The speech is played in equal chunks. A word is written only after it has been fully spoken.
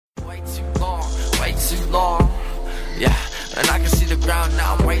And I can see the ground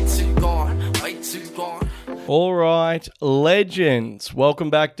now, way too gone, way too gone. All right, legends. Welcome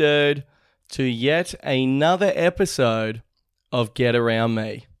back, dude, to yet another episode of Get Around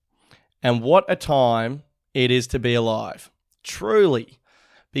Me. And what a time it is to be alive. Truly.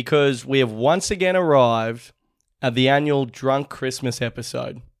 Because we have once again arrived at the annual Drunk Christmas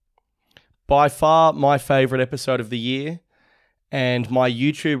episode. By far my favorite episode of the year, and my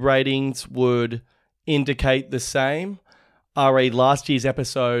YouTube ratings would indicate the same. Last year's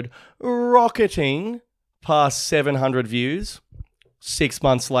episode rocketing past 700 views 6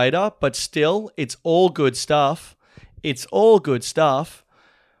 months later, but still, it's all good stuff. It's all good stuff,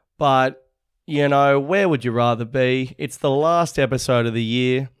 but, you know, where would you rather be? It's the last episode of the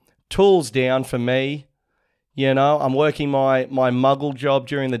year. Tools down for me. You know, I'm working my muggle job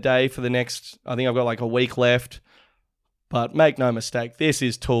during the day for the next, I think I've got like a week left. But make no mistake, this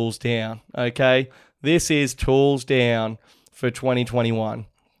is tools down, okay? This is tools down for 2021.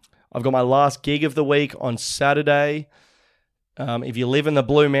 I've got my last gig of the week on Saturday. If you live in the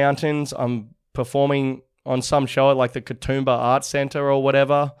Blue Mountains, I'm performing on some show at like the Katoomba Arts Centre or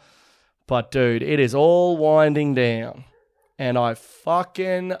whatever. But dude, it is all winding down. And I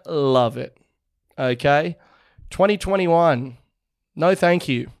fucking love it. Okay? 2021. No thank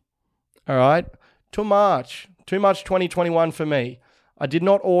you. All right? Too much 2021 for me. I did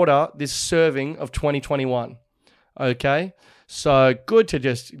not order this serving of 2021. Okay? So good to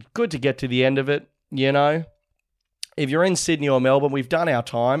get to the end of it, you know? If you're in Sydney or Melbourne, we've done our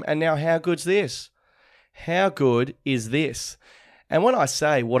time, and now how good's this? How good is this? And when I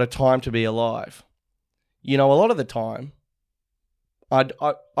say what a time to be alive, you know, a lot of the time,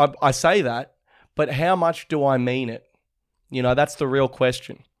 I say that, but how much do I mean it? You know, that's the real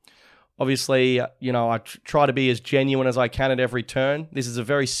question. Obviously, you know, I try to be as genuine as I can at every turn. This is a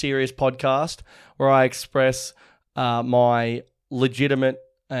very serious podcast where I express my legitimate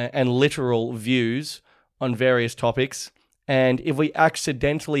and literal views on various topics. And if we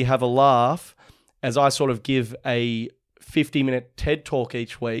accidentally have a laugh, as I sort of give a 50-minute TED Talk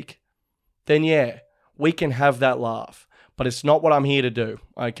each week, then yeah, we can have that laugh. But it's not what I'm here to do,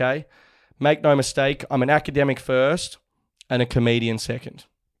 okay? Make no mistake, I'm an academic first and a comedian second.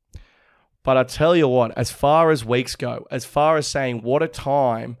 But I tell you what, as far as weeks go, as far as saying what a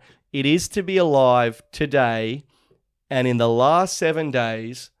time it is to be alive today and in the last 7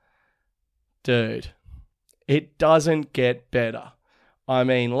 days, dude, it doesn't get better. I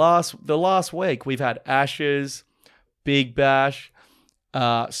mean, the last week we've had Ashes, Big Bash,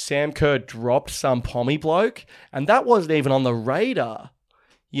 Sam Kerr dropped some pommy bloke, and that wasn't even on the radar,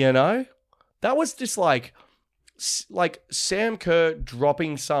 you know? That was just like Sam Kerr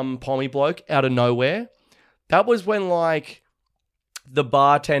dropping some pommy bloke out of nowhere. That was when like the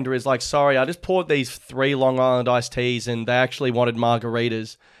bartender is like, sorry, I just poured these 3 Long Island iced teas and they actually wanted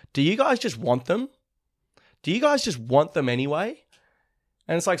margaritas. Do you guys just want them? Do you guys just want them anyway?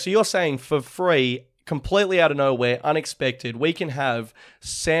 And it's like, so you're saying for free, completely out of nowhere, unexpected, we can have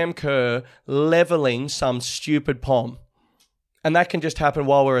Sam Kerr leveling some stupid pom. And that can just happen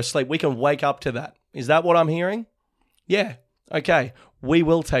while we're asleep. We can wake up to that. Is that what I'm hearing? Yeah. Okay. We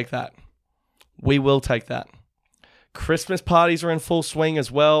will take that. We will take that. Christmas parties are in full swing as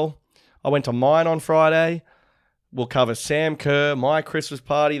well. I went to mine on Friday. We'll cover Sam Kerr, my Christmas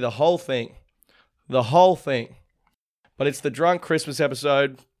party, the whole thing. The whole thing. But it's the Drunk Christmas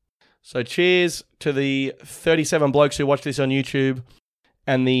episode. So cheers to the 37 blokes who watch this on YouTube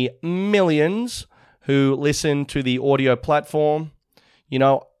and the millions who listen to the audio platform. You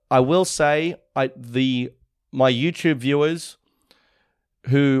know, I will say my YouTube viewers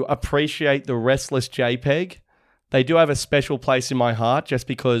who appreciate the restless JPEG, they do have a special place in my heart just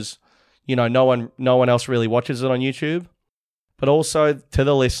because, you know, no one else really watches it on YouTube. But also to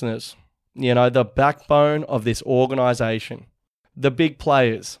the listeners, you know, the backbone of this organization, the big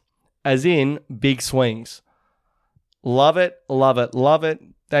players, as in big swings. Love it, love it, love it.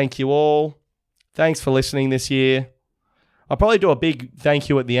 Thank you all. Thanks for listening this year. I'll probably do a big thank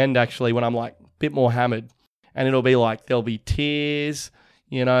you at the end, actually, when I'm like a bit more hammered. And it'll be like, there'll be tears,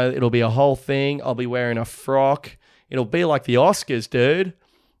 you know, it'll be a whole thing. I'll be wearing a frock. It'll be like the Oscars, dude.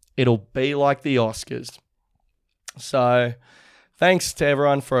 It'll be like the Oscars. So thanks to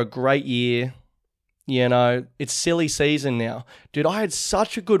everyone for a great year. You know, it's silly season now. Dude, I had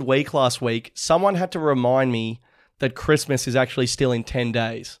such a good week last week. Someone had to remind me that Christmas is actually still in 10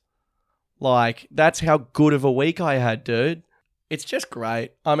 days. Like, that's how good of a week I had, dude. It's just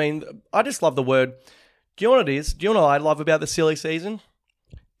great. I mean, I just love the word. Do you know what it is? Do you know what I love about the silly season?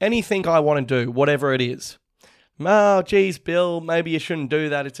 Anything I want to do, whatever it is. Oh, geez, Bill, maybe you shouldn't do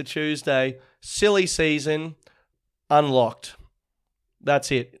that. It's a Tuesday. Silly season. unlocked.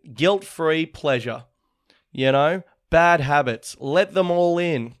 That's it. Guilt-free pleasure. You know? Bad habits. Let them all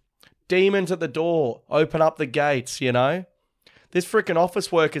in. Demons at the door. Open up the gates, you know? There's freaking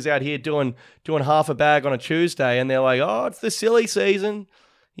office workers out here doing half a bag on a Tuesday, and they're like, oh, it's the silly season,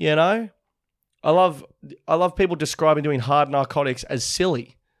 you know? I love people describing doing hard narcotics as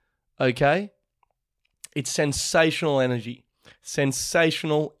silly, okay? It's sensational energy.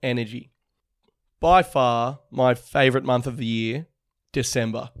 Sensational energy. By far, my favorite month of the year,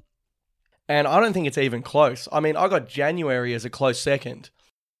 December. And I don't think it's even close. I mean, I got January as a close second.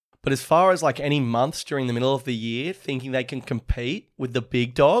 But as far as like any months during the middle of the year thinking they can compete with the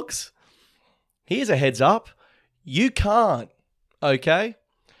big dogs, here's a heads up. You can't, okay?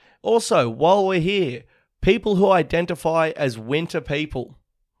 Also, while we're here, people who identify as winter people,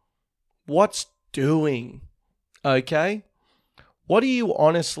 what's doing, okay? What are you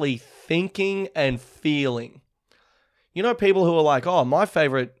honestly thinking and feeling? You know, people who are like, oh, my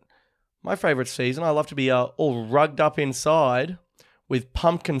favorite season, I love to be all rugged up inside with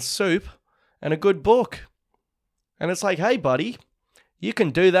pumpkin soup and a good book. And it's like, hey, buddy, you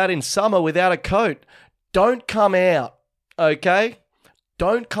can do that in summer without a coat. Don't come out, okay?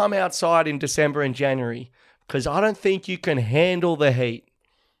 Don't come outside in December and January because I don't think you can handle the heat,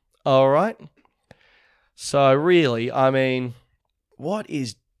 all right? So really, I mean, what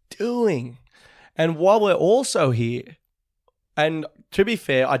is doing? And while we're also here, and to be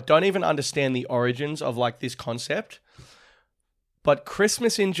fair, I don't even understand the origins of like this concept, but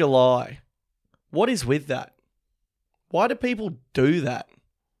Christmas in July, what is with that? Why do people do that?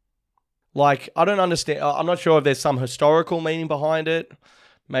 Like, I don't understand. I'm not sure if there's some historical meaning behind it.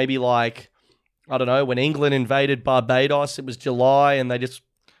 Maybe like, I don't know, when England invaded Barbados, it was July and they just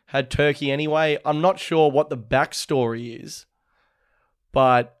had turkey anyway. I'm not sure what the backstory is.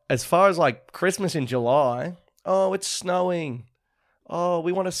 But as far as like Christmas in July, oh, it's snowing. Oh,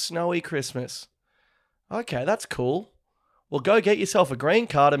 we want a snowy Christmas. Okay, that's cool. Well, go get yourself a green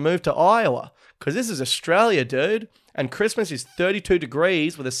card and move to Iowa, because this is Australia, dude, and Christmas is 32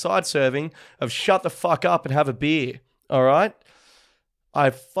 degrees with a side serving of shut the fuck up and have a beer, all right? I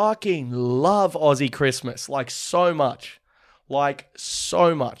fucking love Aussie Christmas, like so much. Like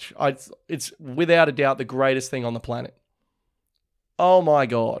so much. It's without a doubt the greatest thing on the planet. Oh my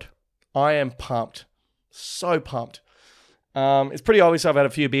God. I am pumped. So pumped. It's pretty obvious I've had a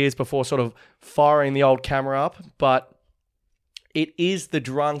few beers before sort of firing the old camera up, but it is the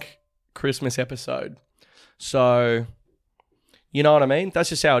drunk Christmas episode. So, you know what I mean? That's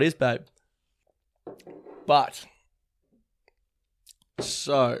just how it is, babe. But,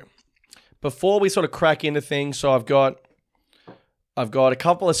 so, before we sort of crack into things, so I've got a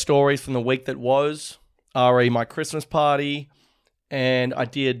couple of stories from the week that was, re my Christmas party, and I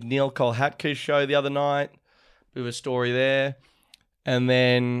did Neil Kolhatka's show the other night. Bit of a story there. And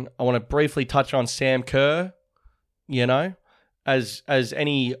then I want to briefly touch on Sam Kerr, you know. As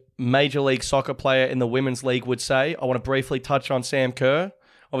any Major League Soccer player in the Women's League would say, I want to briefly touch on Sam Kerr.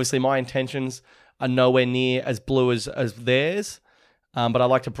 Obviously, my intentions are nowhere near as blue as theirs, but I'd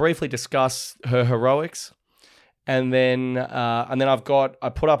like to briefly discuss her heroics. And then I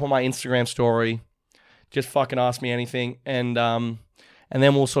put up on my Instagram story, just fucking ask me anything, and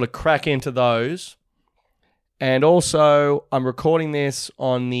then we'll sort of crack into those. And also, I'm recording this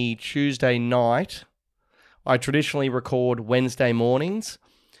on the Tuesday night. I traditionally record Wednesday mornings,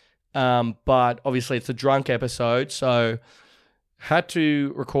 but obviously it's a drunk episode, so had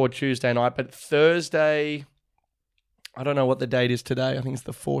to record Tuesday night. But Thursday, I don't know what the date is today. I think it's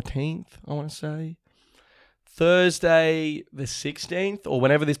the 14th, I want to say. Thursday the 16th, or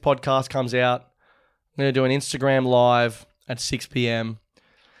whenever this podcast comes out, I'm going to do an Instagram live at 6 p.m.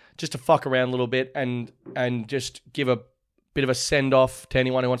 just to fuck around a little bit and just give a bit of a send-off to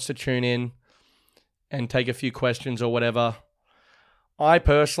anyone who wants to tune in and take a few questions or whatever. I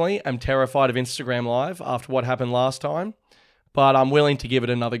personally am terrified of Instagram Live after what happened last time, but I'm willing to give it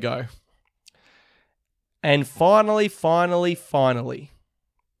another go. And finally,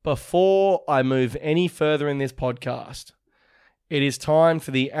 before I move any further in this podcast, it is time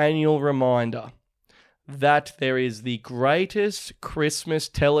for the annual reminder that there is the greatest Christmas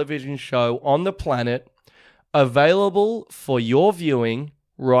television show on the planet available for your viewing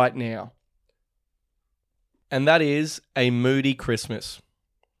right now. And that is A Moody Christmas.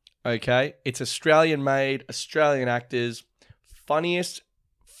 Okay? It's Australian-made, Australian actors, funniest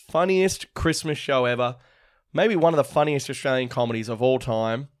Christmas show ever. Maybe one of the funniest Australian comedies of all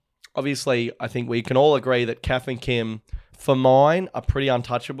time. Obviously, I think we can all agree that Kath and Kim, for mine, are pretty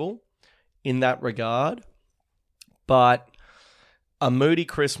untouchable in that regard. But A Moody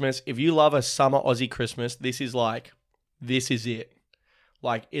Christmas, if you love a summer Aussie Christmas, this is like this is it.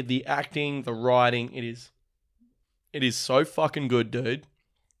 Like, the acting, the writing, it is so fucking good, dude.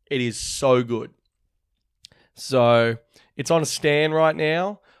 It is so good. So, it's on a stand right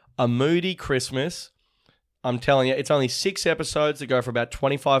now. A Moody Christmas. I'm telling you, it's only 6 episodes that go for about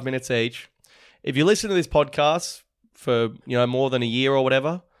 25 minutes each. If you listen to this podcast for, more than a year or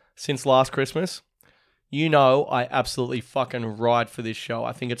whatever, since last Christmas, I absolutely fucking ride for this show.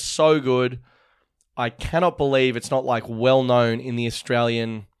 I think it's so good. I cannot believe it's not like well known in the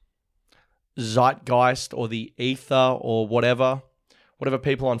Australian zeitgeist or the ether or whatever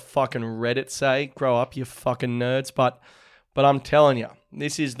people on fucking Reddit say. Grow up, you fucking nerds. But I'm telling you,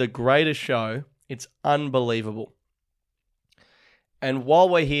 this is the greatest show. It's unbelievable. And while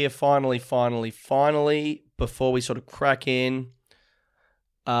we're here, finally, before we sort of crack in,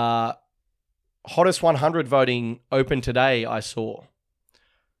 Hottest 100 voting open today, I saw.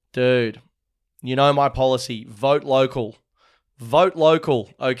 Dude, you know my policy. Vote local. Vote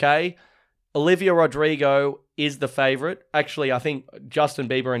local, okay? Olivia Rodrigo is the favorite. Actually, I think Justin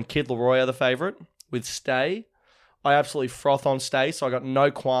Bieber and Kid Laroi are the favorite with Stay. I absolutely froth on Stay, so I got no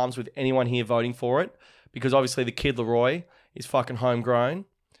qualms with anyone here voting for it because obviously the Kid Laroi is fucking homegrown.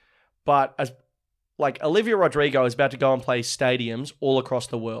 But Olivia Rodrigo is about to go and play stadiums all across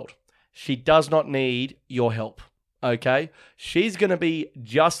the world. She does not need your help, okay? She's going to be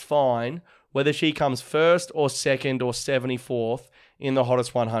just fine whether she comes first or second or 74th in the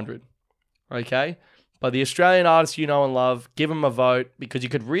Hottest 100, okay? But the Australian artists you know and love, give them a vote because you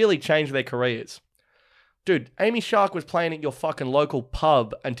could really change their careers. Dude, Amy Shark was playing at your fucking local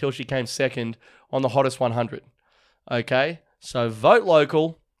pub until she came second on the Hottest 100, okay? So vote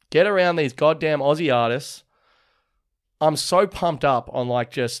local, get around these goddamn Aussie artists. I'm so pumped up on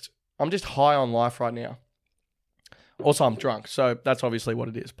I'm just high on life right now. Also, I'm drunk, so that's obviously what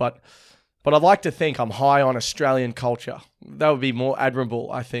it is. But I'd like to think I'm high on Australian culture. That would be more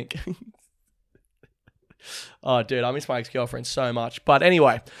admirable, I think. Oh, dude, I miss my ex-girlfriend so much. But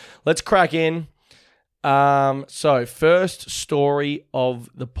anyway, let's crack in. So first story of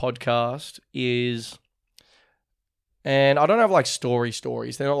the podcast is, and I don't have stories.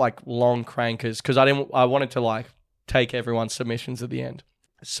 They're not long crankers because I wanted to take everyone's submissions at the end.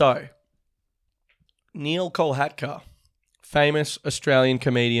 So, Neil Kolhatkar, famous Australian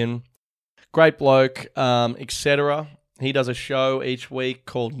comedian, great bloke, etc. He does a show each week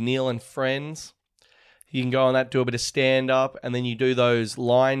called Neil and Friends. You can go on that, do a bit of stand-up, and then you do those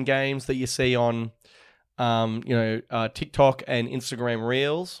line games that you see on, TikTok and Instagram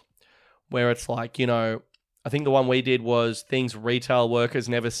Reels, where it's I think the one we did was things retail workers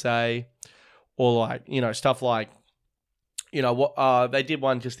never say, or stuff like, they did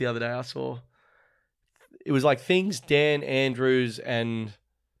one just the other day I saw. It was things Dan Andrews would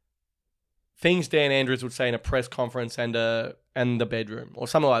say in a press conference and the bedroom or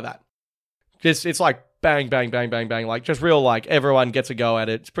something like that. Just, it's bang, bang, bang, bang, bang. Just real, everyone gets a go at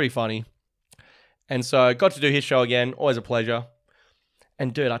it. It's pretty funny. And so got to do his show again. Always a pleasure.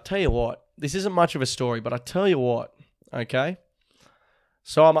 And dude, I tell you what, this isn't much of a story, but I tell you what, okay?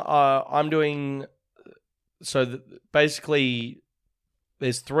 So I'm doing... So basically,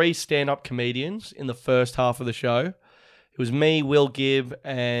 there's 3 stand-up comedians in the first half of the show. It was me, Will Gibb,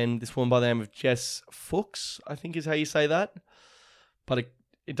 and this woman by the name of Jess Fuchs, I think is how you say that. But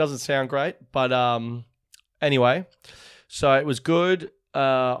it doesn't sound great. But anyway, so it was good.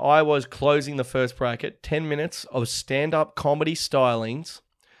 I was closing the first bracket, 10 minutes of stand-up comedy stylings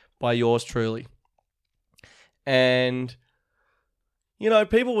by yours truly. And,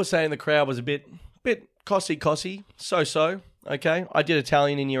 people were saying the crowd was a bit Cossy, so, okay? I did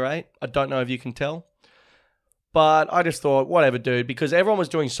Italian in year 8. I don't know if you can tell. But I just thought, whatever, dude, because everyone was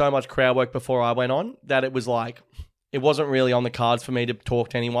doing so much crowd work before I went on that it was it wasn't really on the cards for me to talk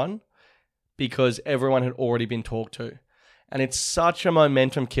to anyone because everyone had already been talked to. And it's such a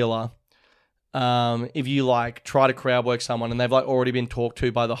momentum killer if you like try to crowd work someone and they've like already been talked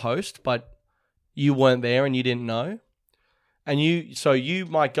to by the host, but you weren't there and you didn't know. And you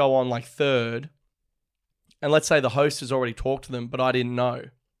might go on like third, and let's say the host has already talked to them, but I didn't know.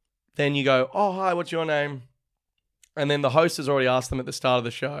 Then you go, oh, hi, what's your name? And then the host has already asked them at the start of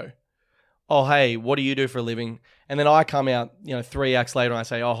the show, oh, hey, what do you do for a living? And then I come out, 3 acts later and I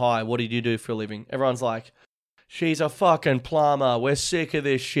say, oh, hi, what do you do for a living? Everyone's like, she's a fucking plumber. We're sick of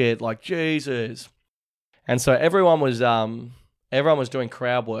this shit. Like, Jesus. And so everyone was doing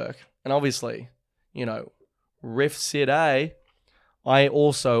crowd work. And obviously, Riff City, I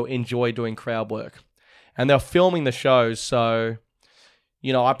also enjoy doing crowd work. And they're filming the shows, so,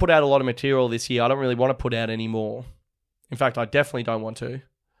 I put out a lot of material this year. I don't really want to put out any more. In fact, I definitely don't want to.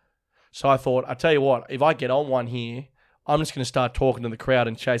 So I thought, I tell you what, if I get on one here, I'm just going to start talking to the crowd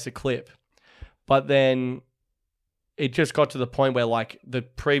and chase a clip. But then it just got to the point where like the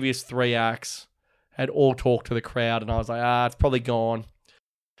previous 3 acts had all talked to the crowd, and I was like, it's probably gone.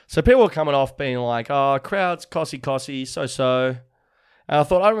 So people were coming off being like, crowd's cossy, so. And I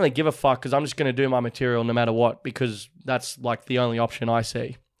thought, I don't really give a fuck because I'm just going to do my material no matter what, because that's like the only option I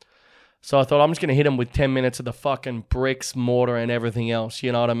see. So I thought, I'm just going to hit them with 10 minutes of the fucking bricks, mortar, and everything else.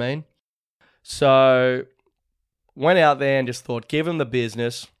 You know what I mean? So went out there and just thought, give them the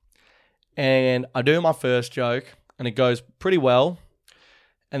business. And I do my first joke, and it goes pretty well.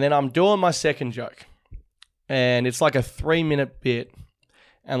 And then I'm doing my second joke. And it's like a 3-minute bit.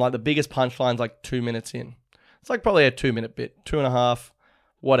 And like the biggest punchline's like 2 minutes in. It's like probably a 2-minute bit, 2.5,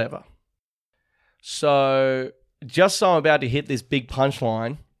 whatever. So just so I'm about to hit this big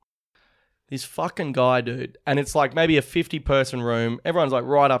punchline, this fucking guy, dude, and it's like maybe a 50-person room. Everyone's like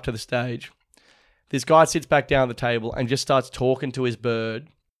right up to the stage. This guy sits back down at the table and just starts talking to his bird.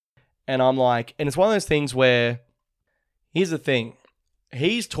 And I'm like, and it's one of those things where, here's the thing.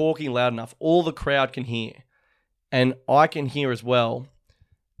 He's talking loud enough. All the crowd can hear. And I can hear as well.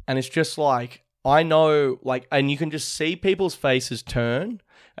 And it's just like, I know, like, and you can just see people's faces turn.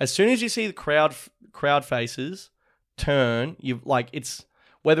 As soon as you see the crowd faces turn, you like, it's,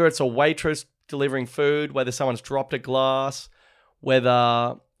 whether it's a waitress delivering food, whether someone's dropped a glass,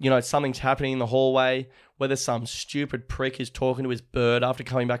 whether, something's happening in the hallway, whether some stupid prick is talking to his bird after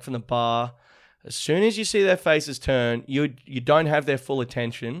coming back from the bar. As soon as you see their faces turn, you don't have their full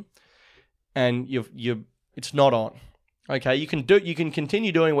attention, and it's not on. Okay, you can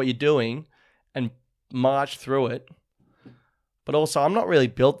continue doing what you're doing and march through it. But also, I'm not really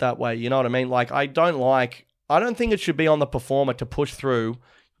built that way, you know what I mean? Like, I don't think it should be on the performer to push through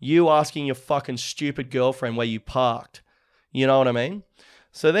you asking your fucking stupid girlfriend where you parked. You know what I mean?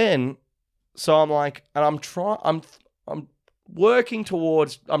 So I'm like, and I'm working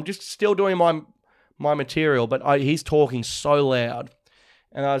towards, I'm just still doing my material, but he's talking so loud.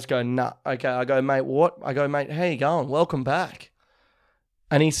 And I just go, nah. Okay, I go, mate, what? I go, mate, how you going? Welcome back.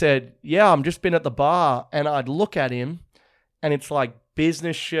 And he said, yeah, I'm just been at the bar. And I'd look at him, and it's like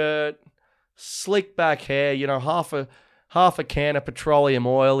business shirt, slick back hair, half a can of petroleum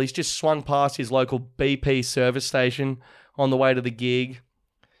oil. He's just swung past his local BP service station on the way to the gig.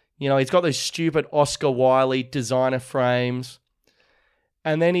 He's got those stupid Oscar Wilde designer frames.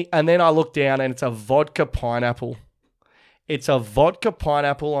 And then I look down, and it's a vodka pineapple. It's a vodka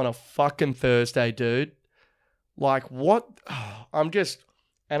pineapple on a fucking Thursday, dude. Like, what? I'm just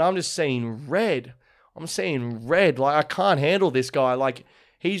seeing red. I'm seeing red. Like, I can't handle this guy. Like,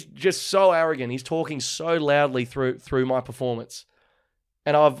 he's just so arrogant. He's talking so loudly through my performance.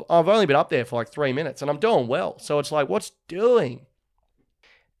 And I've only been up there for like 3 minutes, and I'm doing well. So it's like, what's doing?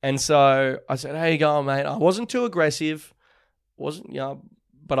 And so I said, how you going, mate? I wasn't too aggressive.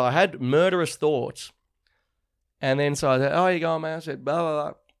 But I had murderous thoughts. And then so I said, how you going, man? I said, blah, blah,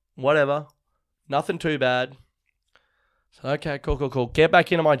 blah. Whatever. Nothing too bad. So, okay, cool. Get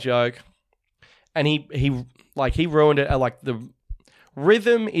back into my joke. And he ruined it. Like, the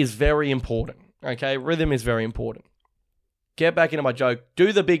rhythm is very important. Okay? Rhythm is very important. Get back into my joke.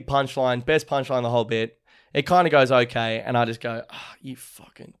 Do the big punchline. Best punchline the whole bit. It kind of goes okay. And I just go, you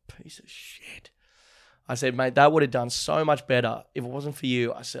fucking piece of shit. I said, mate, that would have done so much better if it wasn't for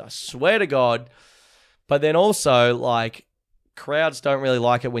you. I said, I swear to God. But then also, like, crowds don't really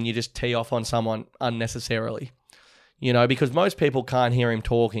like it when you just tee off on someone unnecessarily. Because most people can't hear him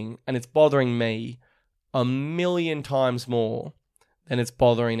talking, and it's bothering me 1,000,000 times more than it's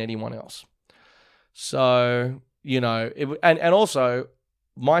bothering anyone else. So, and also,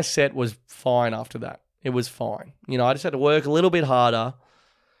 my set was fine after that. It was fine. I just had to work a little bit harder.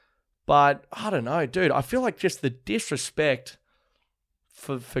 But I don't know, dude. I feel like just the disrespect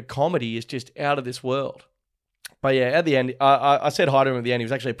for comedy is just out of this world. But yeah, at the end, I said hi to him at the end. He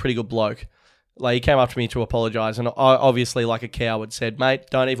was actually a pretty good bloke. Like, he came up to me to apologize, and I obviously, like a coward, said, mate,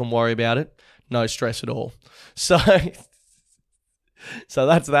 don't even worry about it. No stress at all. So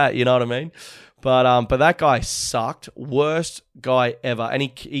that's that, you know what I mean? But that guy sucked. Worst guy ever. And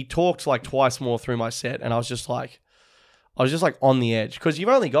he talked like twice more through my set, and I was just like on the edge, because you've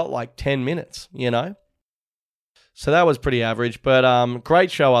only got like 10 minutes, So that was pretty average, but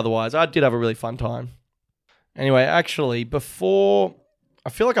great show otherwise. I did have a really fun time. Anyway, actually, I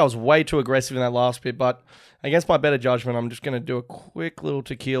feel like I was way too aggressive in that last bit, but against my better judgment, I'm just going to do a quick little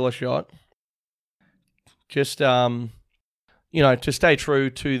tequila shot. Just, to stay true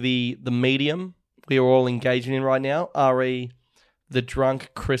to the medium we are all engaging in right now, re the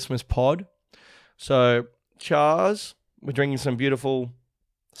Drunk Christmas Pod. So, Chars, we're drinking some beautiful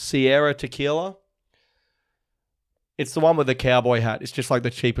Sierra tequila. It's the one with the cowboy hat. It's just like the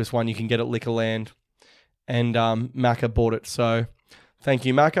cheapest one you can get at Liquorland. And Macca bought it. So thank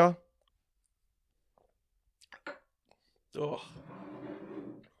you, Macca. Oh.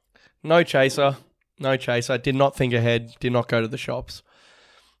 No chaser. No chaser. Did not think ahead. Did not go to the shops.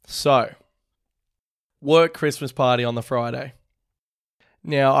 So, work Christmas party on the Friday.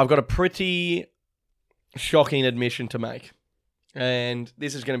 Now, I've got a pretty shocking admission to make. And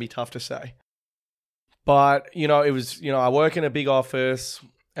this is going to be tough to say. But, it was, I work in a big office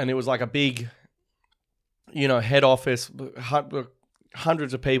and it was like a big, head office,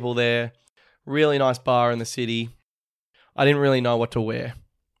 hundreds of people there, really nice bar in the city. I didn't really know what to wear.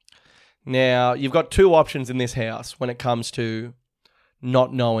 Now, you've got two options in this house when it comes to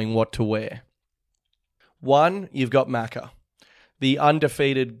not knowing what to wear. One, you've got Macca, the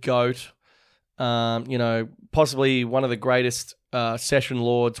undefeated GOAT, possibly one of the greatest session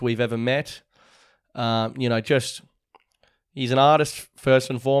lords we've ever met. He's an artist first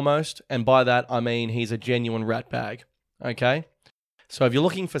and foremost, and by that I mean he's a genuine rat bag, okay? So if you're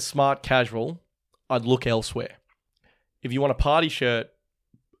looking for smart casual, I'd look elsewhere. If you want a party shirt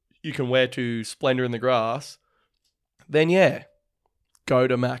you can wear to Splendor in the Grass, then yeah, go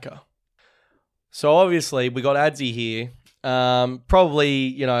to Macca. So obviously we got Adzi here,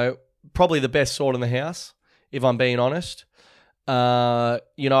 probably the best sword in the house, if I'm being honest. I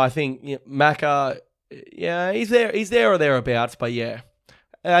think Macca, yeah, he's there or thereabouts, but yeah,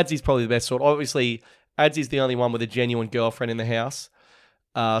 Adzi's probably the best sword. Obviously, Adzi's the only one with a genuine girlfriend in the house,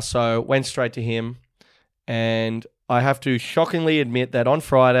 so went straight to him, and I have to shockingly admit that on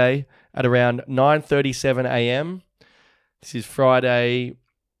Friday at around 9:37 a.m., this is Friday,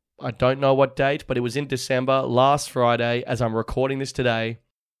 I don't know what date, but it was in December, last Friday, as I'm recording this today,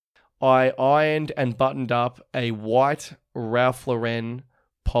 I ironed and buttoned up a white Ralph Lauren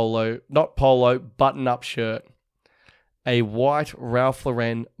button-up shirt. A white Ralph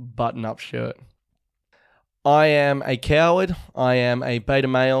Lauren button-up shirt. I am a coward. I am a beta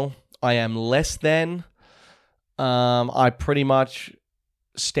male. I am less than. I pretty much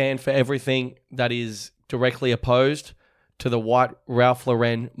stand for everything that is directly opposed to the white Ralph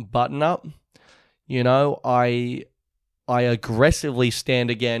Lauren button-up. I aggressively stand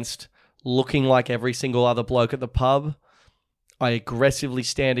against looking like every single other bloke at the pub. I aggressively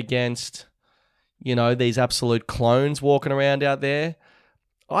stand against, these absolute clones walking around out there.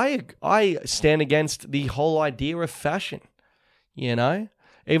 I stand against the whole idea of fashion, even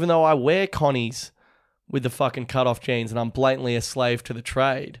though I wear Connies with the fucking cut-off jeans and I'm blatantly a slave to the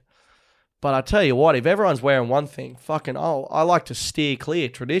trade. But I tell you what, if everyone's wearing one thing, I like to steer clear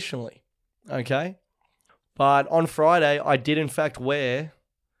traditionally, okay? But on Friday, I did in fact wear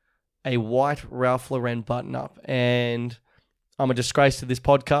a white Ralph Lauren button-up, and I'm a disgrace to this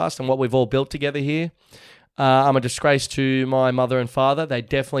podcast and what we've all built together here. I'm a disgrace to my mother and father. They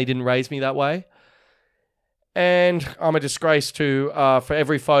definitely didn't raise me that way. And I'm a disgrace for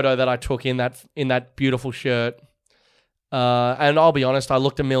every photo that I took in that beautiful shirt. And I'll be honest, I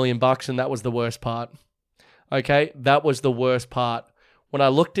looked $1 million and that was the worst part. Okay, that was the worst part. When I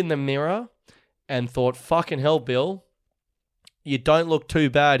looked in the mirror and thought, fucking hell, Bill, you don't look too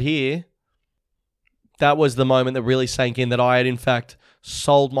bad here. That was the moment that really sank in that I had in fact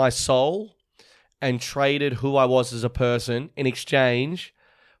sold my soul and traded who I was as a person in exchange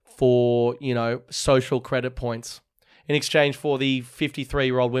for, social credit points. In exchange for the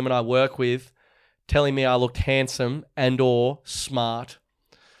 53-year-old women I work with telling me I looked handsome and or smart.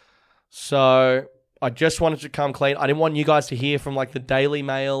 So I just wanted to come clean. I didn't want you guys to hear from like the Daily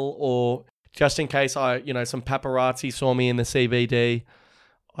Mail or just in case some paparazzi saw me in the CBD.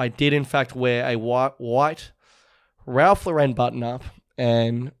 I did in fact wear a white Ralph Lauren button-up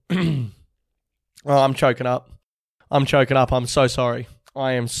and I'm choking up. I'm so sorry.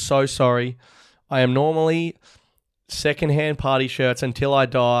 I am so sorry. I am normally secondhand party shirts until I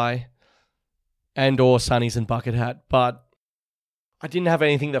die and or sunnies and bucket hat, but I didn't have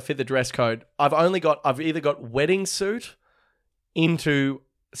anything that fit the dress code. I've either got wedding suit into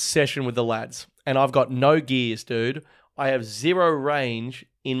session with the lads, and I've got no gears, dude. I have zero range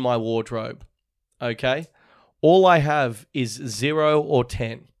in my wardrobe, okay? All I have is 0 or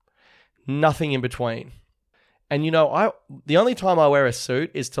 10. Nothing in between. And the only time I wear a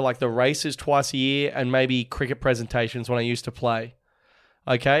suit is to like the races twice a year and maybe cricket presentations when I used to play.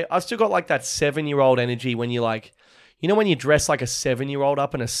 Okay? I've still got like that 7-year-old energy when you when you dress like a 7-year-old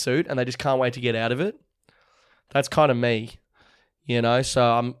up in a suit and they just can't wait to get out of it. That's kind of me.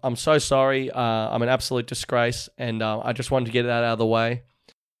 So I'm so sorry. I'm an absolute disgrace, and I just wanted to get that out of the way.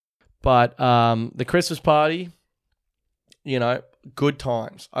 But the Christmas party, good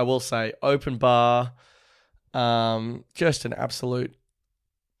times. I will say, open bar. Just an absolute,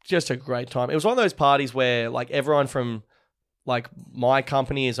 just a great time. It was one of those parties where like everyone from like my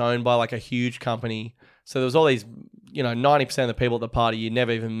company is owned by like a huge company. So there was all these, 90% of the people at the party you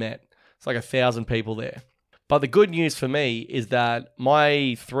never even met. It's like 1,000 people there. But the good news for me is that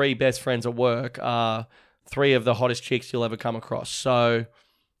my 3 best friends at work are 3 of the hottest chicks you'll ever come across. So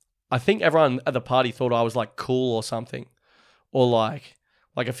I think everyone at the party thought I was like cool or something. Or like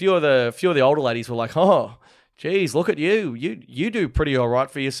a few of the older ladies were like, "Oh, geez, look at you. You do pretty all right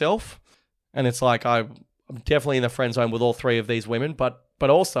for yourself." And it's like I'm definitely in the friend zone with all 3 of these women, but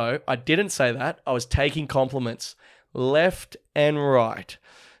also I didn't say that. I was taking compliments left and right.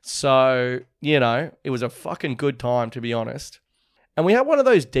 So, it was a fucking good time, to be honest. And we had one of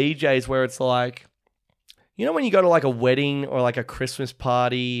those DJs where it's like, when you go to like a wedding or like a Christmas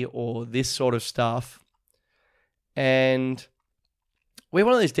party or this sort of stuff, and we have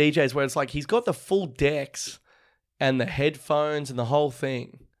one of those DJs where it's like he's got the full decks and the headphones and the whole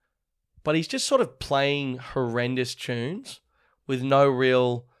thing, but he's just sort of playing horrendous tunes with no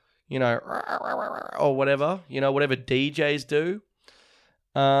real, or whatever, whatever DJs do.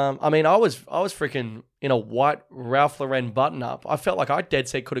 I was freaking in a white Ralph Lauren button up. I felt like I dead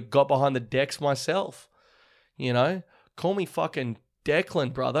set could have got behind the decks myself. Call me fucking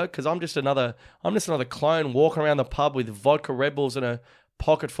Declan, brother, because I'm just another clone walking around the pub with vodka Red Bulls and a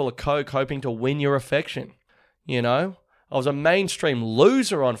pocket full of Coke, hoping to win your affection. I was a mainstream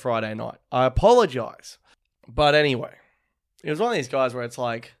loser on Friday night. I apologize, but anyway, it was one of these guys where it's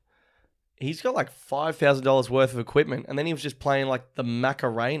like, he's got like $5,000 worth of equipment, and then he was just playing like the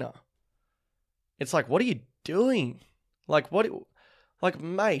Macarena. It's like, what are you doing? Like,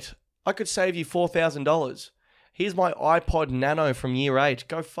 mate, I could save you $4,000. Here's my iPod Nano from year 8.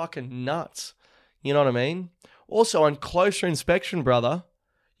 Go fucking nuts. You know what I mean? Also, on closer inspection, brother,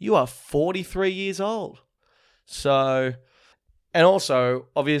 you are 43 years old. So, and also,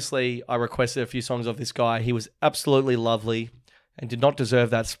 obviously, I requested a few songs of this guy. He was absolutely lovely and did not deserve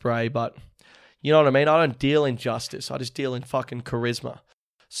that spray, but you know what I mean? I don't deal in justice. I just deal in fucking charisma.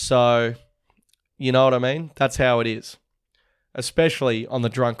 So, you know what I mean? That's how it is. Especially on the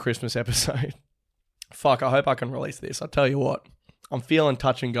Drunk Christmas episode. Fuck, I hope I can release this. I tell you what, I'm feeling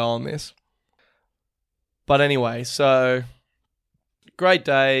touch and go on this. But anyway, so great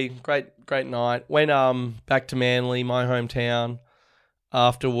day, great night. Went back to Manly, my hometown,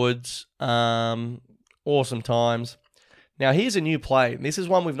 afterwards. Awesome times. Now here's a new play. This is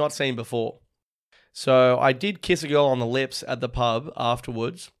one we've not seen before. So I did kiss a girl on the lips at the pub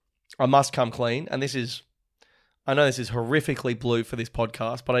afterwards. I must come clean, and I know this is horrifically blue for this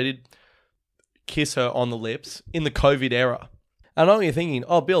podcast, but I did kiss her on the lips in the COVID era. And I know you're thinking,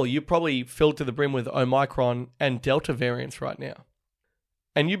 oh, Bill, you're probably filled to the brim with Omicron and Delta variants right now.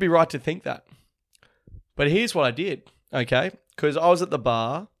 And you'd be right to think that. But here's what I did, okay? Because I was at the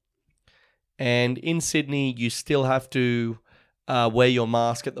bar, and in Sydney, you still have to wear your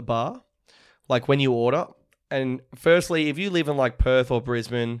mask at the bar, like when you order. And firstly, if you live in like Perth or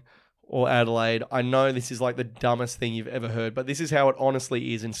Brisbane or Adelaide, I know this is like the dumbest thing you've ever heard, but this is how it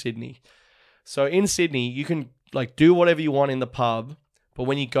honestly is in Sydney. So in Sydney, you can like do whatever you want in the pub, but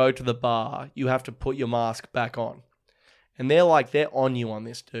when you go to the bar, you have to put your mask back on. And they're on you on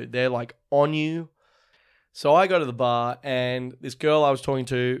this, dude. They're like on you. So I go to the bar, and this girl I was talking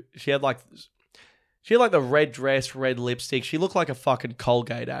to, she had like the red dress, red lipstick. She looked like a fucking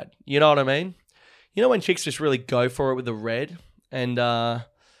Colgate ad. You know what I mean? You know when chicks just really go for it with the red? And, I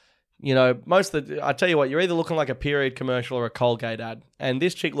tell you what, you're either looking like a period commercial or a Colgate ad. And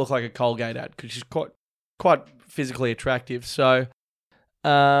this chick looked like a Colgate ad because she's quite physically attractive. So,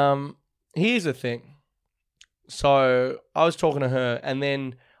 here's the thing. So I was talking to her, and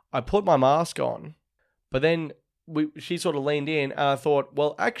then I put my mask on, but then she sort of leaned in, and I thought,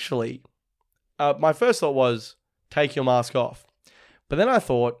 well, actually, my first thought was take your mask off. But then I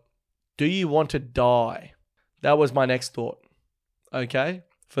thought, do you want to die? That was my next thought. Okay?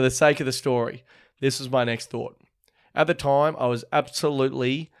 For the sake of the story, this was my next thought. At the time, I was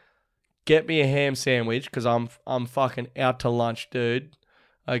absolutely get me a ham sandwich because I'm fucking out to lunch, dude.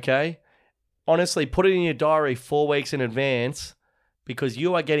 Okay? Honestly, put it in your diary 4 weeks in advance because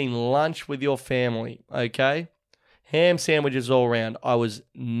you are getting lunch with your family, okay? Ham sandwiches all around. I was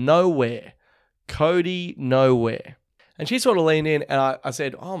nowhere. Cody, nowhere. And she sort of leaned in, and I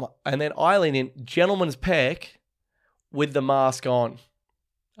said, oh my, and then I leaned in, gentleman's peck with the mask on,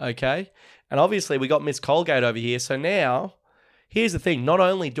 okay? And obviously we got Miss Colgate over here, so now, here's the thing. Not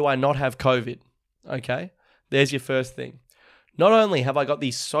only do I not have COVID, okay? There's your first thing. Not only have I got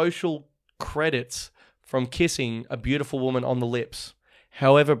these social credits from kissing a beautiful woman on the lips,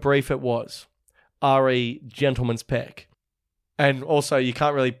 however brief it was, re gentleman's peck. And also, you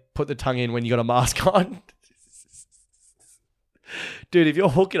can't really put the tongue in when you got a mask on. Dude, if you're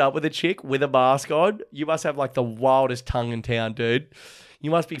hooking up with a chick with a mask on, you must have like the wildest tongue in town, dude. You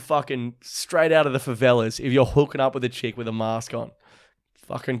must be fucking straight out of the favelas if you're hooking up with a chick with a mask on.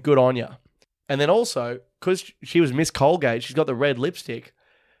 Fucking good on ya. And then also, because she was Miss Colgate, she's got the red lipstick.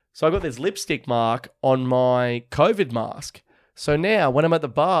 So I got this lipstick mark on my COVID mask. So now when I'm at the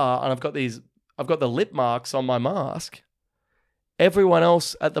bar and I've got the lip marks on my mask, everyone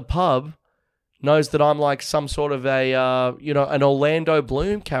else at the pub knows that I'm like some sort of an Orlando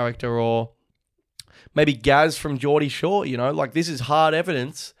Bloom character, or maybe Gaz from Geordie Shore, like this is hard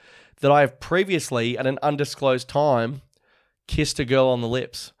evidence that I have previously at an undisclosed time kissed a girl on the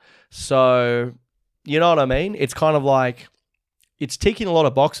lips. So, you know what I mean? It's kind of like, it's ticking a lot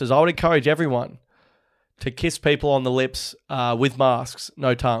of boxes. I would encourage everyone to kiss people on the lips with masks,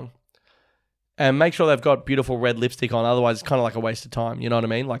 no tongue. And make sure they've got beautiful red lipstick on. Otherwise, it's kind of like a waste of time. You know what I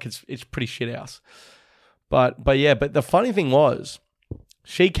mean? Like it's pretty shit house. But the funny thing was,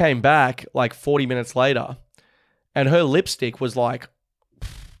 she came back like 40 minutes later, and her lipstick was like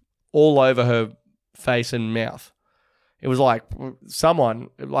all over her face and mouth. It was like someone,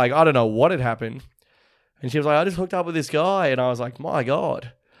 like I don't know what had happened. And she was like, I just hooked up with this guy. And I was like, my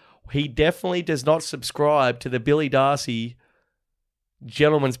God, he definitely does not subscribe to the Billy Darcy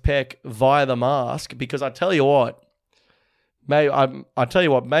gentleman's peck via the mask, because I tell you what,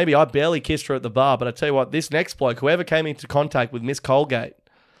 maybe I barely kissed her at the bar, but I tell you what, this next bloke, whoever came into contact with Miss Colgate,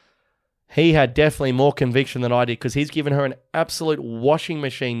 he had definitely more conviction than I did, because he's given her an absolute washing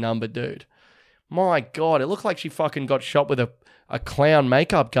machine number, dude. My God, it looked like she fucking got shot with a clown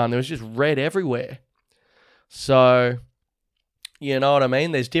makeup gun. There was just red everywhere. So, you know what I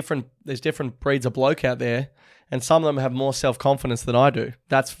mean? There's different breeds of bloke out there, and some of them have more self-confidence than I do.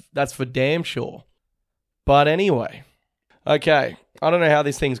 That's for damn sure. But anyway, okay, I don't know how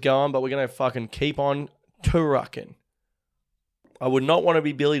this thing's going, but we're going to fucking keep on trucking. I would not want to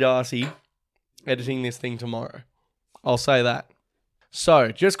be Billy Darcy editing this thing tomorrow. I'll say that.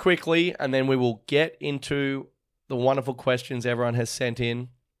 So, just quickly, and then we will get into the wonderful questions everyone has sent in.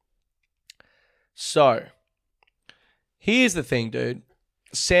 So, here's the thing, dude.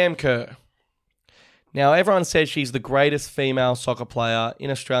 Sam Kerr. Now, everyone says she's the greatest female soccer player in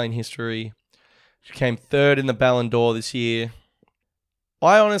Australian history. She came third in the Ballon d'Or this year.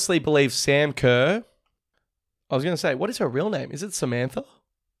 I honestly believe Sam Kerr... I was going to say, what is her real name? Is it Samantha?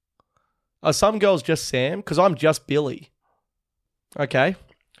 Are some girls just Sam? Because I'm just Billy. Okay,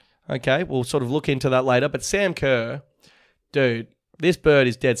 we'll sort of look into that later. But Sam Kerr, dude, this bird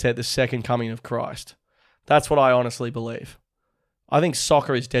is dead set the second coming of Christ. That's what I honestly believe. I think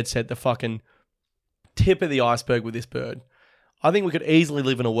soccer is dead set the fucking tip of the iceberg with this bird. I think we could easily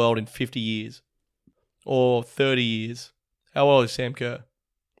live in a world in 50 years or 30 years. How old is Sam Kerr?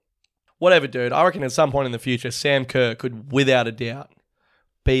 Whatever, dude. I reckon at some point in the future, Sam Kerr could, without a doubt,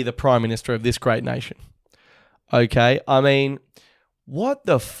 be the Prime Minister of this great nation. Okay? I mean, what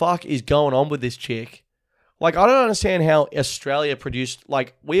the fuck is going on with this chick? Like, I don't understand how Australia produced...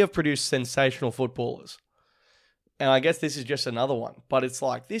 Like, we have produced sensational footballers. And I guess this is just another one. But it's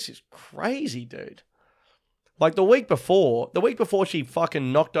like, this is crazy, dude. Like, the week before she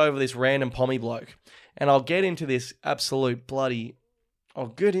fucking knocked over this random pommy bloke. And I'll get into this absolute bloody... I'll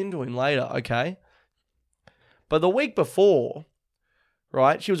get into him later, okay? But the week before,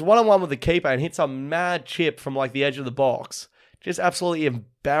 right, she was one-on-one with the keeper and hit some mad chip from, like, the edge of the box. Just absolutely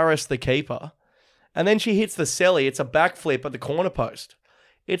embarrassed the keeper. And then she hits the celly. It's a backflip at the corner post.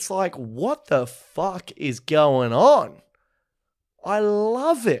 It's like, what the fuck is going on? I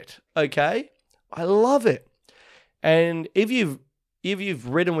love it, okay? I love it. And if you've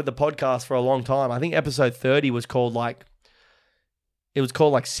ridden with the podcast for a long time, I think episode 30 was called like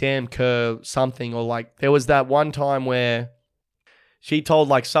Sam Kerr something, or like there was that one time where she told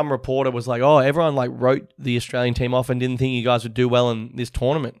like some reporter was like, oh, everyone like wrote the Australian team off and didn't think you guys would do well in this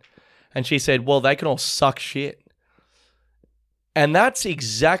tournament. And she said, well, they can all suck shit. And that's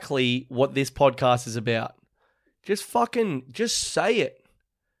exactly what this podcast is about. Just say it.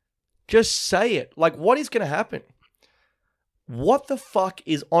 Just say it. Like, what is going to happen? What the fuck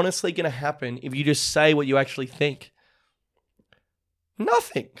is honestly going to happen if you just say what you actually think?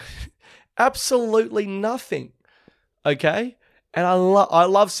 Nothing. Absolutely nothing. Okay? And I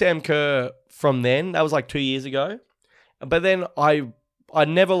love Sam Kerr from then. That was like 2 years ago. But then I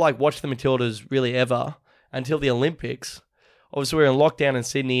never like watched the Matildas really ever until the Olympics. Obviously, we were in lockdown in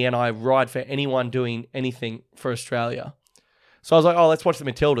Sydney and I ride for anyone doing anything for Australia. So I was like, oh, let's watch the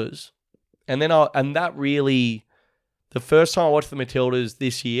Matildas. And then the first time I watched the Matildas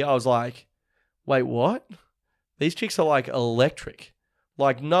this year, I was like, wait, what? These chicks are like electric.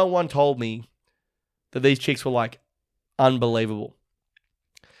 Like no one told me that these chicks were like unbelievable.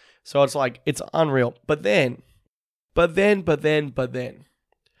 So it's like, it's unreal. But then, you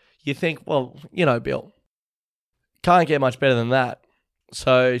think, well, you know, Bill, can't get much better than that.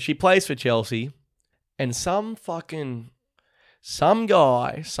 So she plays for Chelsea, and some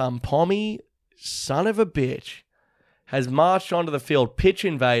guy, some pommy son of a bitch, has marched onto the field, pitch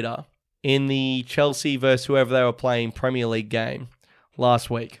invader, in the Chelsea versus whoever they were playing Premier League game last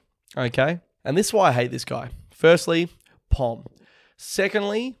week. Okay? And this is why I hate this guy. Firstly, Pom.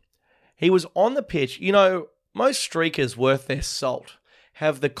 Secondly, he was on the pitch. You know, most streakers worth their salt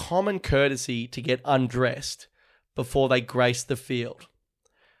have the common courtesy to get undressed before they grace the field.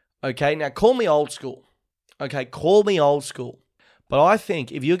 Okay? Now, call me old school. Okay? Call me old school. But I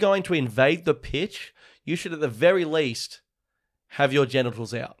think if you're going to invade the pitch, you should at the very least have your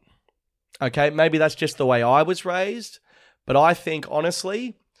genitals out. Okay? Maybe that's just the way I was raised. But I think,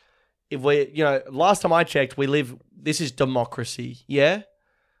 honestly, if last time I checked, this is democracy, yeah?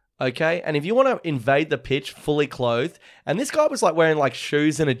 Okay? And if you want to invade the pitch fully clothed, and this guy was like wearing like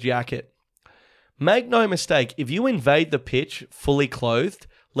shoes and a jacket, make no mistake, if you invade the pitch fully clothed,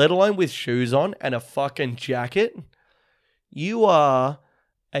 let alone with shoes on and a fucking jacket, you are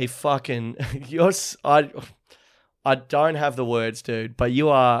a fucking, I don't have the words, dude, but you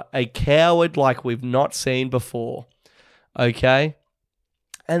are a coward like we've not seen before. Okay?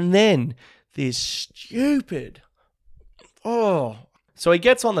 And then this stupid, so he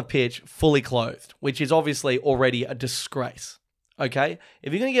gets on the pitch fully clothed, which is obviously already a disgrace. Okay?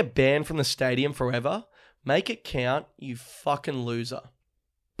 If you're going to get banned from the stadium forever, make it count, you fucking loser.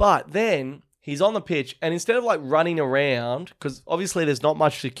 But then he's on the pitch, and instead of like running around, because obviously there's not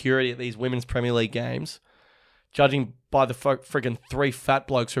much security at these women's Premier League games, judging by the friggin' 3 fat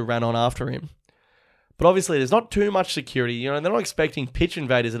blokes who ran on after him. But obviously there's not too much security. You know, they're not expecting pitch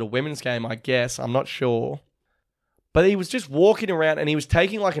invaders at a women's game, I guess. I'm not sure. But he was just walking around, and he was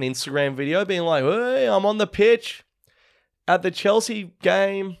taking like an Instagram video being like, hey, I'm on the pitch at the Chelsea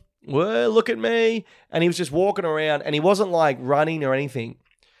game. Whoa, look at me. And he was just walking around, and he wasn't like running or anything.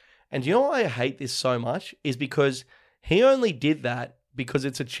 And you know why I hate this so much? Is because he only did that because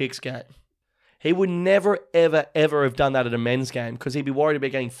it's a chicks game. He would never, ever, ever have done that at a men's game because he'd be worried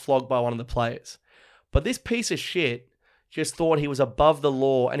about getting flogged by one of the players. But this piece of shit just thought he was above the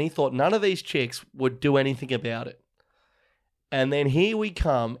law, and he thought none of these chicks would do anything about it. And then here we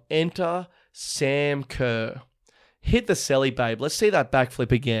come. Enter Sam Kerr. Hit the celly, babe. Let's see that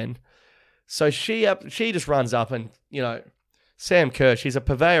backflip again. So she just runs up and, you know, Sam Kerr, she's a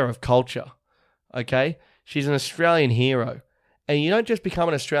purveyor of culture, okay? She's an Australian hero. And you don't just become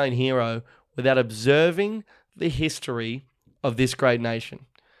an Australian hero without observing the history of this great nation,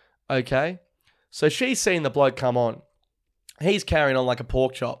 okay? So she's seen the bloke come on. He's carrying on like a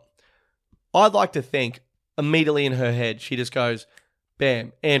pork chop. I'd like to think immediately in her head, she just goes,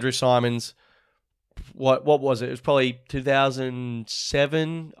 bam, Andrew Simons. What was it? It was probably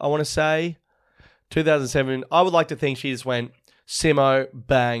 2007, I want to say. 2007. I would like to think she just went, Simo,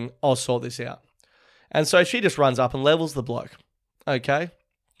 bang, I'll sort this out. And so she just runs up and levels the bloke. Okay?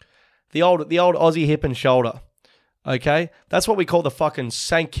 The old Aussie hip and shoulder. Okay? That's what we call the fucking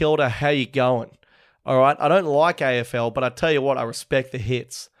St. Kilda, how you going? All right? I don't like AFL, but I tell you what, I respect the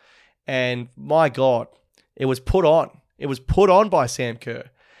hits. And my God, it was put on. It was put on by Sam Kerr.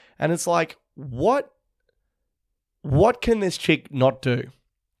 And it's like, what can this chick not do?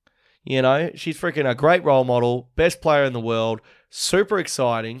 You know, she's freaking a great role model, best player in the world, super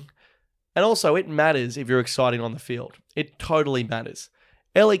exciting. And also, it matters if you're exciting on the field. It totally matters.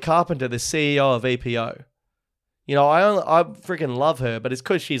 Ellie Carpenter, the CEO of EPO. You know, I freaking love her, but it's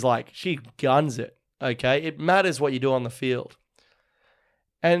because she guns it, okay? It matters what you do on the field.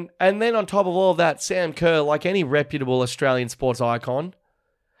 And then on top of all of that, Sam Kerr, like any reputable Australian sports icon,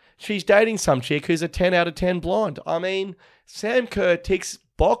 she's dating some chick who's a 10 out of 10 blonde. I mean, Sam Kerr ticks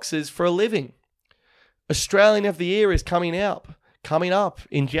boxes for a living. Australian of the Year is coming up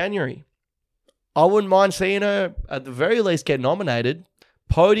in January. I wouldn't mind seeing her at the very least get nominated.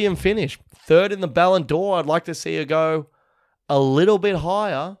 Podium finish, 3rd in the Ballon d'Or. I'd like to see her go a little bit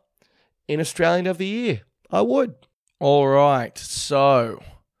higher in Australian of the Year. I would. All right, so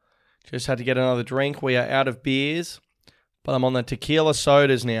just had to get another drink. We are out of beers, but I'm on the tequila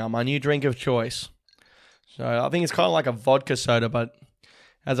sodas now, my new drink of choice. So I think it's kind of like a vodka soda, but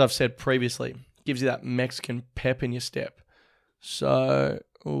as I've said previously, gives you that Mexican pep in your step. So,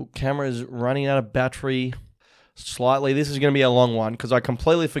 camera's running out of battery slightly. This is going to be a long one because I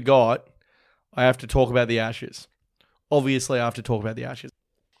completely forgot I have to talk about the Ashes. Obviously, I have to talk about the Ashes.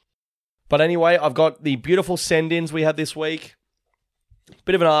 But anyway, I've got the beautiful send-ins we had this week.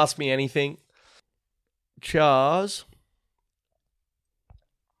 Bit of an Ask Me Anything. Chars.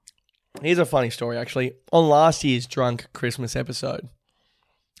 Here's a funny story, actually. On last year's Drunk Christmas episode,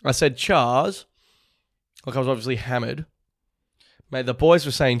 I said Chars. Like, I was obviously hammered. Mate, the boys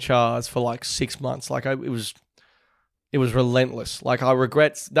were saying Chars for like 6 months. Like, it was relentless. Like,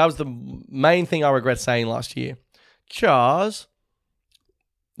 that was the main thing I regret saying last year. Chars.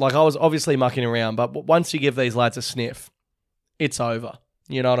 Like, I was obviously mucking around, but once you give these lads a sniff, it's over.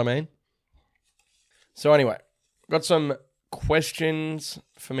 You know what I mean? So anyway, got some questions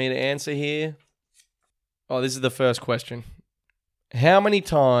for me to answer here. Oh, this is the first question. How many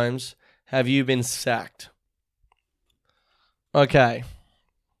times have you been sacked? Okay.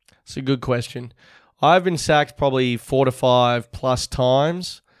 It's a good question. I've been sacked probably 4 to 5 plus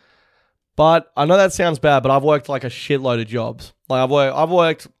times. But I know that sounds bad, but I've worked like a shitload of jobs. Like I've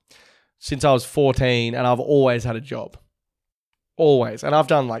worked since I was 14 and I've always had a job. Always. And I've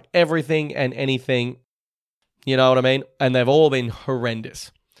done like everything and anything. You know what I mean? And they've all been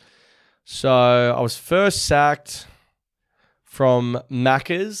horrendous. So I was first sacked from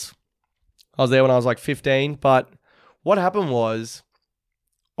Macca's. I was there when I was like 15. But what happened was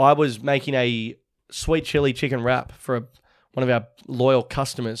I was making a sweet chili chicken wrap for one of our loyal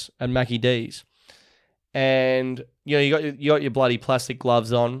customers at Mackie D's. And, you know, you got your bloody plastic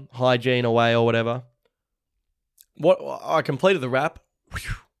gloves on, hygiene away or whatever. I completed the wrap,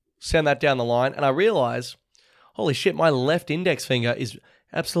 sent that down the line, and I realized, holy shit, my left index finger is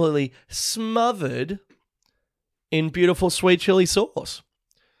absolutely smothered in beautiful sweet chili sauce.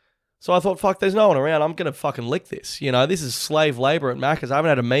 So I thought, fuck, there's no one around. I'm going to fucking lick this. You know, this is slave labor at Macca's. I haven't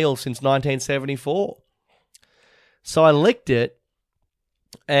had a meal since 1974. So I licked it,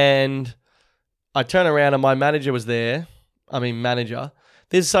 and I turned around, and my manager was there. Manager.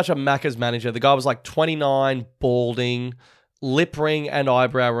 This is such a Macca's manager. The guy was like 29, balding, lip ring and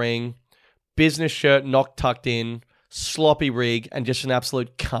eyebrow ring, business shirt not tucked in, sloppy rig, and just an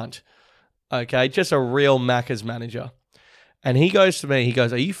absolute cunt. Okay, just a real Macca's manager. And he goes to me, he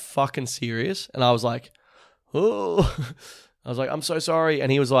goes, "Are you fucking serious?" And I was like, "Oh." I was like, "I'm so sorry."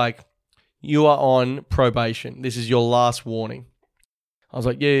 And he was like, "You are on probation. This is your last warning." I was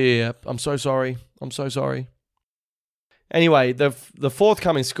like, yeah. I'm so sorry. Anyway, the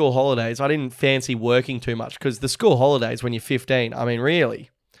forthcoming school holidays, I didn't fancy working too much because the school holidays when you're 15, really,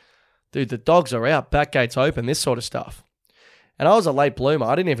 dude, the dogs are out, back gates open, this sort of stuff. And I was a late bloomer.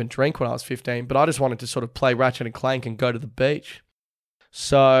 I didn't even drink when I was 15, but I just wanted to sort of play Ratchet and Clank and go to the beach.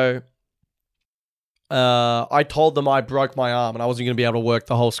 So I told them I broke my arm and I wasn't going to be able to work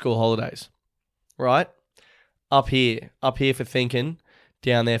the whole school holidays. Right? Up here for thinking,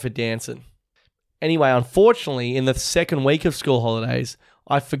 down there for dancing. Anyway, unfortunately, in the second week of school holidays,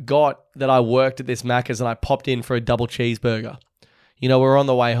 I forgot that I worked at this Macca's and I popped in for a double cheeseburger. You know, we were on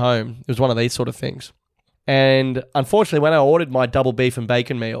the way home. It was one of these sort of things. And unfortunately, when I ordered my double beef and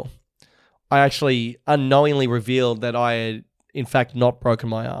bacon meal, I actually unknowingly revealed that I had, in fact, not broken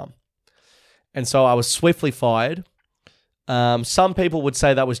my arm. And so I was swiftly fired. Some people would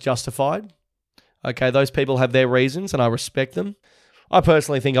say that was justified. Okay, those people have their reasons and I respect them. I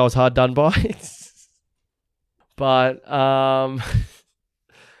personally think I was hard done by. But, oh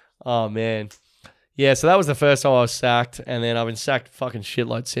man. Yeah, so that was the first time I was sacked, and then I've been sacked fucking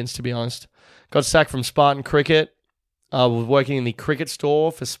shitload since, to be honest. Got sacked from Spartan Cricket. I was working in the cricket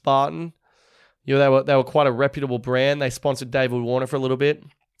store for Spartan. You know, they were quite a reputable brand. They sponsored David Warner for a little bit.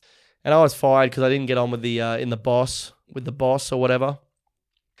 And I was fired because I didn't get on with the boss or whatever.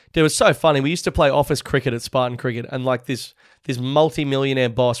 Dude, it was so funny. We used to play office cricket at Spartan Cricket, and like this multi-millionaire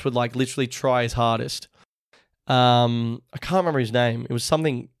boss would like literally try his hardest. I can't remember his name. It was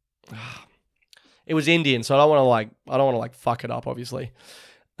something. It was Indian, so I don't want to fuck it up, obviously.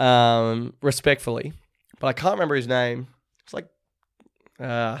 Respectfully, but I can't remember his name. It's like,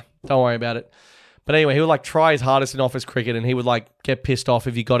 don't worry about it. But anyway, he would like try his hardest in office cricket, and he would like get pissed off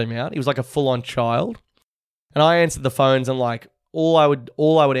if you got him out. He was like a full-on child, and I answered the phones, and like all I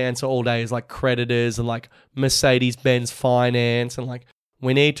would answer all day is like creditors and like Mercedes-Benz finance, and like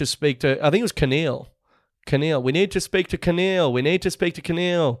we need to speak to. I think it was Keneal. We need to speak to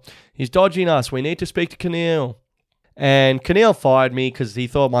Keneal. He's dodging us. We need to speak to Keneal. And Keneal fired me because he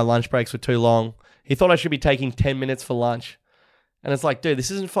thought my lunch breaks were too long. He thought I should be taking 10 minutes for lunch. And it's like, dude,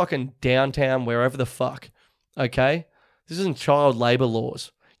 this isn't fucking downtown wherever the fuck, okay? This isn't child labor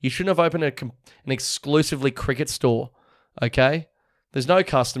laws. You shouldn't have opened an exclusively cricket store, okay? There's no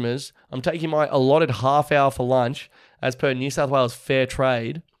customers. I'm taking my allotted half hour for lunch as per New South Wales fair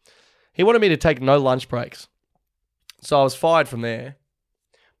trade. He wanted me to take no lunch breaks. So I was fired from there.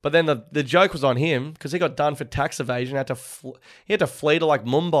 But then the joke was on him because he got done for tax evasion. He had to flee to like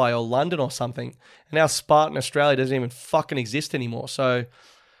Mumbai or London or something. And now Spartan Australia doesn't even fucking exist anymore. So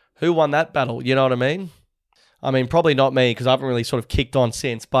who won that battle? You know what I mean? I mean, probably not me because I haven't really sort of kicked on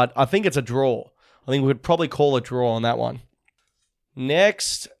since. But I think it's a draw. I think we could probably call a draw on that one.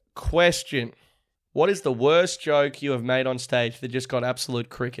 Next question. What is the worst joke you have made on stage that just got absolute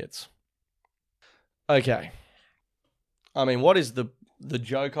crickets? Okay. I mean, what is the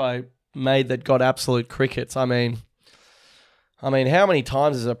joke I made that got absolute crickets? I mean, how many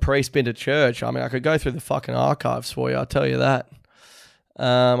times has a priest been to church? I mean, I could go through the fucking archives for you, I'll tell you that.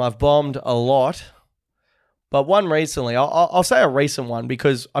 I've bombed a lot. But one recently, I'll say a recent one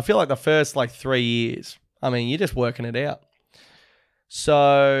because I feel like the first 3 years, I mean, you're just working it out.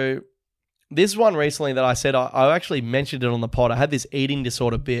 So this one recently that I said, I actually mentioned it on the pod. I had this eating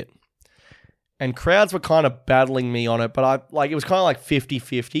disorder bit. And crowds were kind of battling me on it, but it was kind of like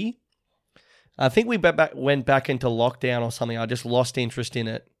 50-50. I think we went back into lockdown or something. I just lost interest in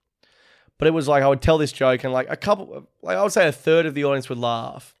it. But it was like I would tell this joke and I would say a third of the audience would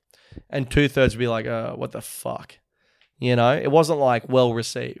laugh and 2/3 would be like, what the fuck? You know, it wasn't well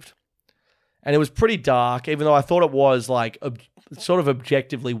received. And it was pretty dark, even though I thought it was sort of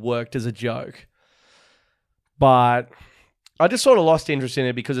objectively worked as a joke. But I just sort of lost interest in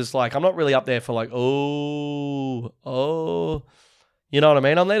it because it's I'm not really up there for oh, you know what I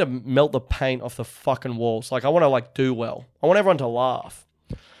mean? I'm there to melt the paint off the fucking walls. I want to do well. I want everyone to laugh.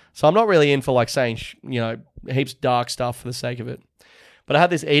 So I'm not really in for saying, heaps dark stuff for the sake of it. But I had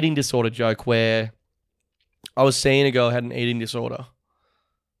this eating disorder joke where I was seeing a girl who had an eating disorder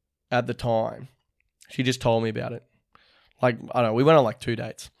at the time. She just told me about it. I don't know, we went on 2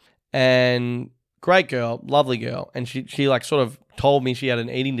 dates. And great girl, lovely girl. And she sort of told me she had an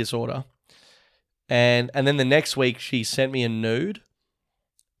eating disorder. And then the next week she sent me a nude.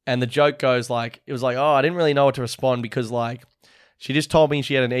 And the joke goes it was oh, I didn't really know what to respond because she just told me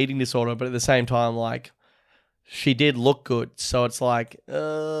she had an eating disorder, but at the same time, she did look good. So it's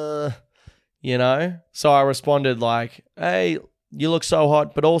you know? So I responded hey, you look so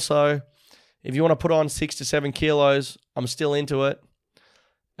hot, but also if you want to put on 6 to 7 kilos, I'm still into it.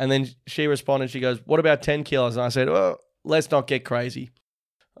 And then she responded, she goes, what about 10 kilos? And I said, oh, let's not get crazy.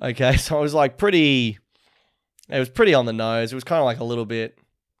 Okay, so it was it was pretty on the nose. It was kind of a little bit.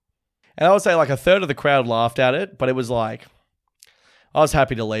 And I would say a third of the crowd laughed at it, but it was I was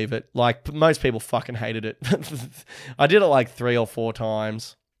happy to leave it. Most people fucking hated it. I did it 3 or 4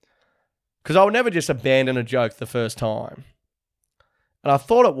 times. Because I would never just abandon a joke the first time. And I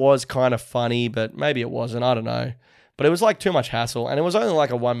thought it was kind of funny, but maybe it wasn't. I don't know. But it was too much hassle. And it was only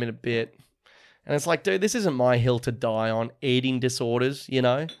a 1 minute bit. And it's dude, this isn't my hill to die on. Eating disorders, you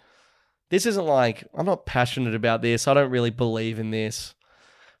know? This isn't I'm not passionate about this. I don't really believe in this.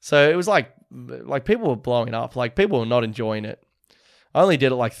 So it was people were blowing up. People were not enjoying it. I only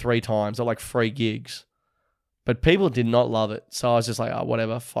did it 3 times at 3 gigs. But people did not love it. So I was just oh,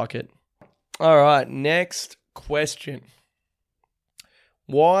 whatever, fuck it. All right, next question.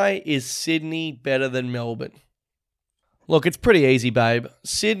 Why is Sydney better than Melbourne? Look, it's pretty easy, babe.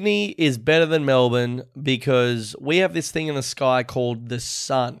 Sydney is better than Melbourne because we have this thing in the sky called the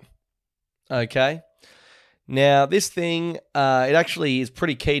sun. Okay? Now, this thing, it actually is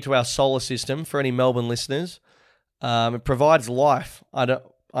pretty key to our solar system for any Melbourne listeners. It provides life. I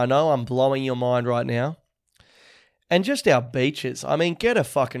know I'm blowing your mind right now. And just our beaches. I mean, get a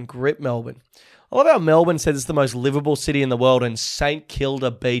fucking grip, Melbourne. I love how Melbourne says it's the most livable city in the world and St.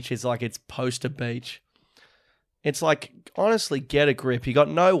 Kilda Beach is its poster beach. It's honestly, get a grip. You got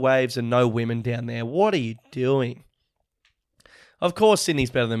no waves and no women down there. What are you doing? Of course,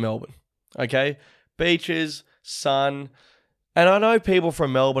 Sydney's better than Melbourne. Okay? Beaches, sun. And I know people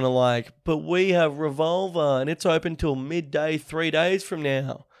from Melbourne are but we have Revolver and it's open till midday 3 days from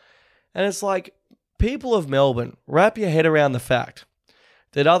now. And it's people of Melbourne, wrap your head around the fact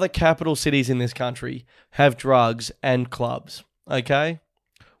that other capital cities in this country have drugs and clubs, okay?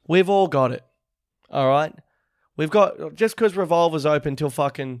 We've all got it, all right? We've got, just because Revolver's open till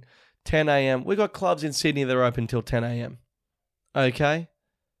fucking 10 a.m., we've got clubs in Sydney that are open till 10 a.m., okay?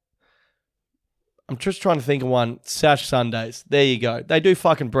 I'm just trying to think of one. Sash Sundays. There you go. They do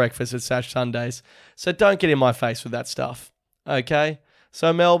fucking breakfast at Sash Sundays. So don't get in my face with that stuff, okay?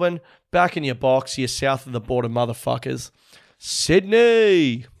 So Melbourne, back in your box, you south of the border motherfuckers.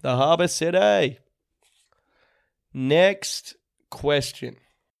 Sydney, the harbour city. Next question.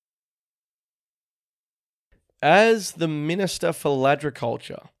 As the Minister for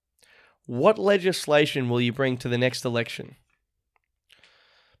Ladriculture, what legislation will you bring to the next election?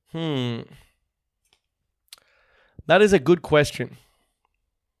 That is a good question.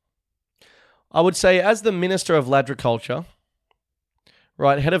 I would say as the Minister of Ladriculture,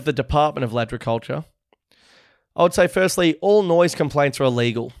 right, head of the Department of Ladriculture, I would say firstly, all noise complaints are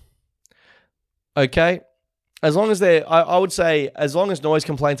illegal. Okay? As long as I would say, as long as noise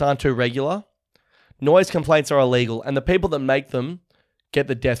complaints aren't too regular, noise complaints are illegal, and the people that make them get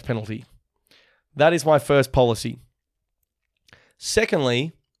the death penalty. That is my first policy.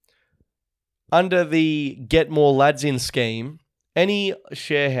 Secondly, under the Get More Lads In scheme, any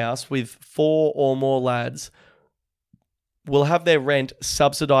share house with 4 or more lads will have their rent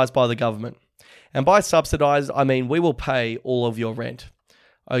subsidised by the government. And by subsidised, I mean we will pay all of your rent.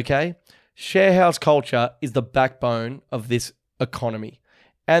 Okay? Share house culture is the backbone of this economy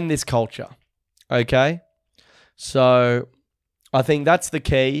and this culture. Okay? So I think that's the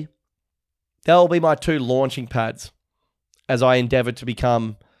key. That'll be my 2 launching pads as I endeavour to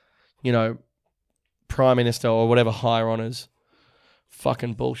become, Prime Minister or whatever higher honours.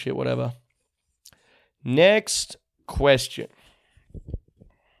 Fucking bullshit, whatever. Next question.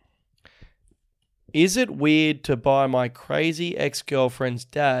 Is it weird to buy my crazy ex-girlfriend's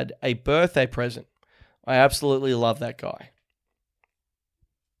dad a birthday present? I absolutely love that guy.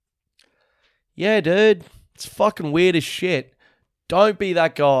 Yeah, dude. It's fucking weird as shit. Don't be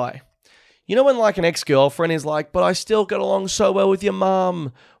that guy. You know when like an ex-girlfriend is like, but I still get along so well with your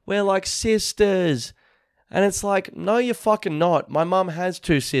mum. We're like sisters. And it's like, no, you're fucking not. My mum has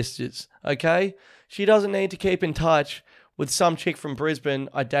 2 sisters, okay? She doesn't need to keep in touch with some chick from Brisbane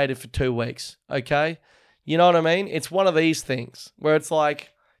I dated for 2 weeks, okay? You know what I mean? It's one of these things where it's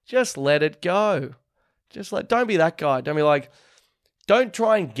like, just let it go. Don't be that guy. Don't be like, don't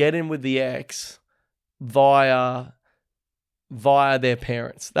try and get in with the ex via their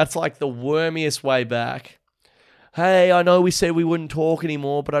parents. That's like the wormiest way back. Hey, I know we said we wouldn't talk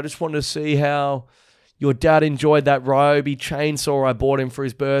anymore, but I just wanted to see how your dad enjoyed that Ryobi chainsaw I bought him for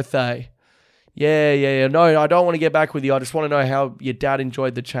his birthday. Yeah. No, I don't want to get back with you. I just want to know how your dad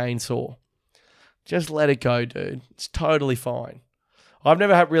enjoyed the chainsaw. Just let it go, dude. It's totally fine. I've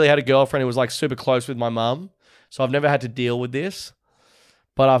never really had a girlfriend who was like super close with my mum, so I've never had to deal with this.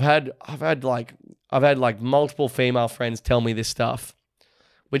 But I've had like multiple female friends tell me this stuff,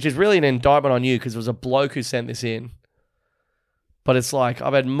 which is really an indictment on you because it was a bloke who sent this in. But it's like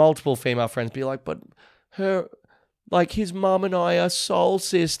I've had multiple female friends be like, but his mum and I are soul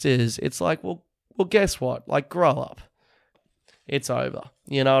sisters. It's like, well, guess what? Like, grow up. It's over.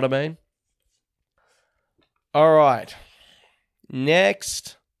 You know what I mean? All right.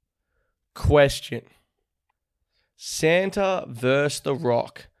 Next question. Santa versus The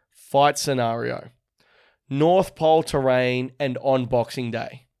Rock. Fight scenario. North Pole terrain and on Boxing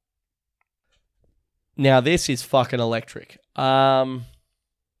Day. Now, this is fucking electric.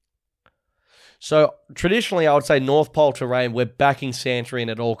 So, traditionally, I would say North Pole terrain, we're backing Santa in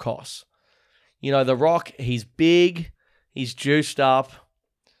at all costs. The Rock, he's big, he's juiced up,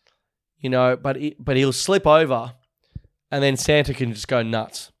 but he'll slip over, and then Santa can just go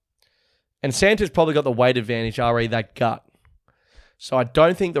nuts. And Santa's probably got the weight advantage, re that gut. So I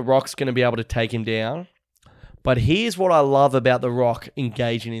don't think The Rock's going to be able to take him down. But here's what I love about The Rock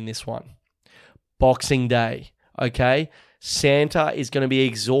engaging in this one. Boxing Day, okay? Santa is going to be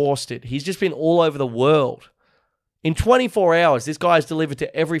exhausted. He's just been all over the world. In 24 hours, this guy's delivered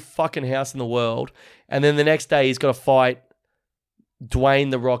to every fucking house in the world. And then the next day, he's got to fight Dwayne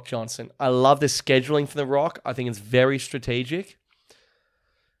The Rock Johnson. I love the scheduling for The Rock. I think it's very strategic.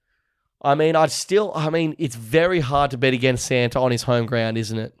 It's very hard to bet against Santa on his home ground,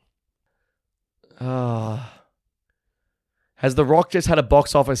 isn't it? Has The Rock just had a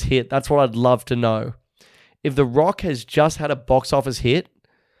box office hit? That's what I'd love to know. If The Rock has just had a box office hit,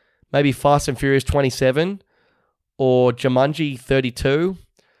 maybe Fast and Furious 27 or Jumanji 32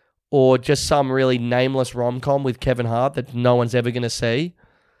 or just some really nameless rom-com with Kevin Hart that no one's ever going to see,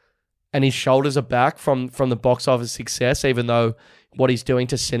 and his shoulders are back from the box office success, even though what he's doing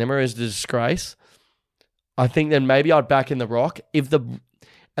to cinema is a disgrace, I think then maybe I'd back in The Rock.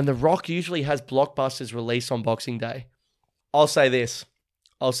 And The Rock usually has blockbusters released on Boxing Day. I'll say this.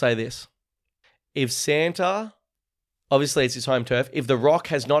 If Santa, obviously it's his home turf, if The Rock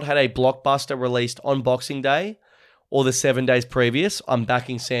has not had a blockbuster released on Boxing Day or the 7 days previous, I'm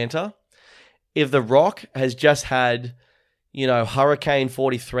backing Santa. If The Rock has just had, Hurricane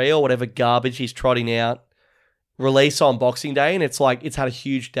 43 or whatever garbage he's trotting out, release on Boxing Day, and it's had a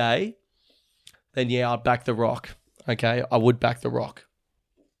huge day, then yeah, I'd back The Rock. Okay, I would back The Rock.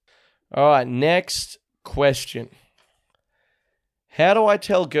 All right, next question. How do I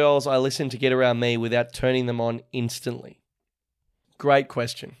tell girls I listen to Get Around Me without turning them on instantly? Great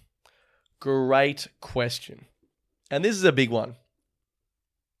question. And this is a big one.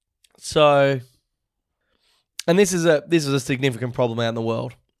 So, and this is a significant problem out in the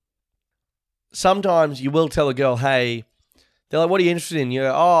world. Sometimes you will tell a girl, hey, they're like, what are you interested in? You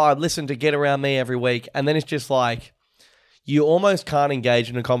go, oh, I listen to Get Around Me every week. And then it's just like, you almost can't engage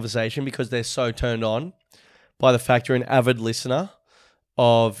in a conversation because they're so turned on by the fact you're an avid listener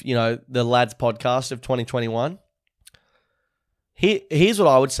of, the Lads podcast of 2021. Here's what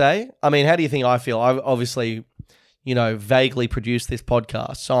I would say. I mean, how do you think I feel? I've obviously, vaguely produced this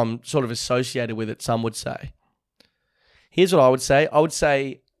podcast, so I'm sort of associated with it, some would say. Here's what I would say. I would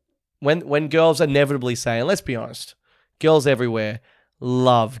say when girls inevitably say, and let's be honest, girls everywhere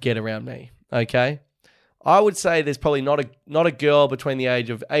love Get Around Me, okay? I would say there's probably not a girl between the age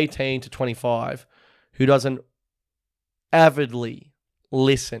of 18 to 25 who doesn't avidly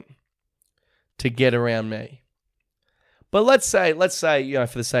listen to Get Around Me. But let's say,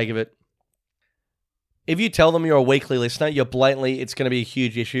 for the sake of it, if you tell them you're a weekly listener, it's going to be a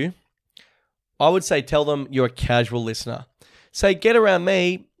huge issue. I would say tell them you're a casual listener. Say, Get Around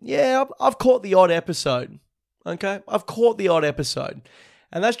Me, yeah, I've caught the odd episode. Okay? I've caught the odd episode.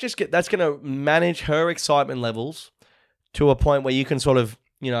 And that's going to manage her excitement levels to a point where you can sort of,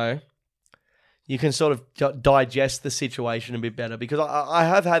 digest the situation a bit better. Because I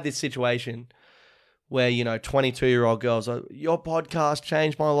have had this situation where, 22-year-old girls are, your podcast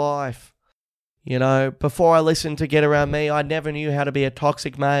changed my life. Before I listened to Get Around Me, I never knew how to be a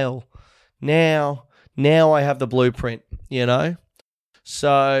toxic male. Now I have the blueprint,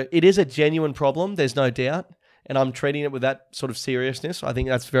 So it is a genuine problem, there's no doubt. And I'm treating it with that sort of seriousness. I think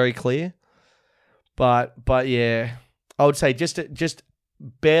that's very clear. But yeah, I would say just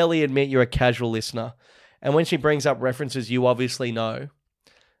barely admit you're a casual listener. And when she brings up references, you obviously know,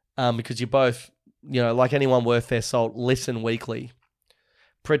 because you both, like anyone worth their salt, listen weekly.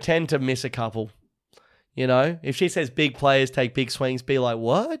 Pretend to miss a couple. If she says big players take big swings, be like,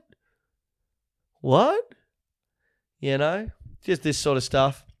 what? What? Just this sort of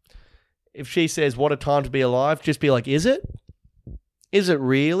stuff. If she says, what a time to be alive, just be like, is it? Is it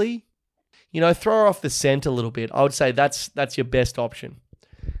really? Throw her off the scent a little bit. I would say that's your best option.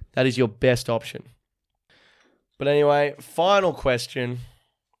 That is your best option. But anyway, final question.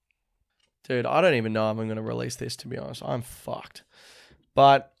 Dude, I don't even know if I'm going to release this, to be honest. I'm fucked.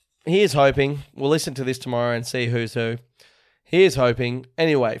 But here's hoping. We'll listen to this tomorrow and see who's who. Here's hoping.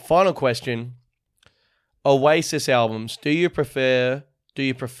 Anyway, final question. Oasis albums. Do you prefer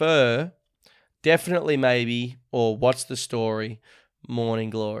Definitely Maybe or What's the Story, Morning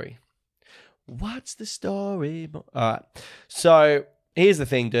Glory? What's the story? All right. So here's the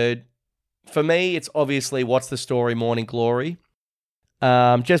thing, dude. For me, it's obviously What's the Story, Morning Glory.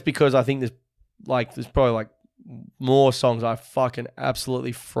 Just because I think there's probably more songs I fucking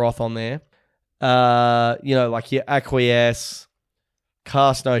absolutely froth on there. Like your Acquiesce,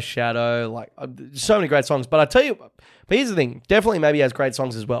 Cast No Shadow, so many great songs. But I tell you, but here's the thing, Definitely Maybe has great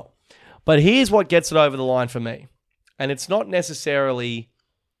songs as well. But here's what gets it over the line for me. And it's not necessarily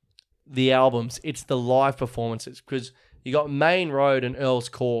the albums, it's the live performances. Because you got Main Road and Earl's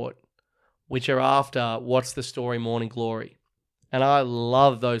Court, which are after What's the Story, Morning Glory. And I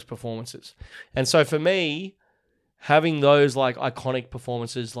love those performances. And so for me, having those iconic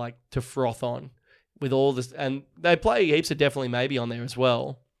performances to froth on with all this, and they play heaps of Definitely Maybe on there as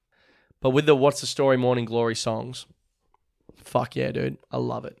well. But with the What's the Story, Morning Glory songs, fuck yeah, dude. I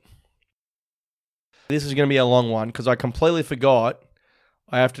love it. This is going to be a long one because I completely forgot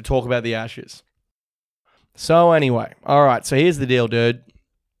I have to talk about the Ashes. So anyway, all right. So here's the deal, dude.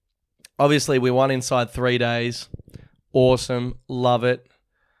 Obviously, we won inside 3 days. Awesome. Love it.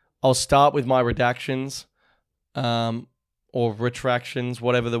 I'll start with my redactions or retractions,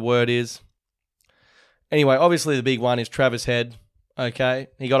 whatever the word is. Anyway, obviously the big one is Travis Head. Okay.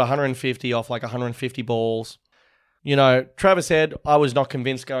 He got 150 off 150 balls. Travis Head, I was not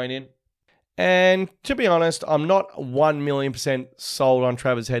convinced going in. And to be honest, I'm not 1,000,000% sold on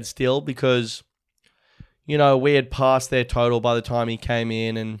Travis Head still because, we had passed their total by the time he came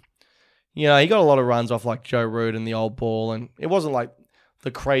in and, he got a lot of runs off Joe Root and the old ball and it wasn't the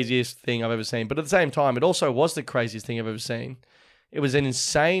craziest thing I've ever seen. But at the same time, it also was the craziest thing I've ever seen. It was an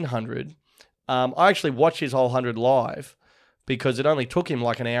insane 100. I actually watched his whole 100 live because it only took him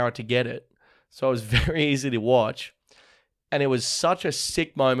an hour to get it. So it was very easy to watch. And it was such a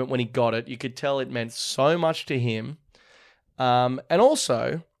sick moment when he got it. You could tell it meant so much to him. And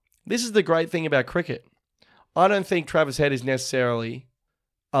also, this is the great thing about cricket. I don't think Travis Head is necessarily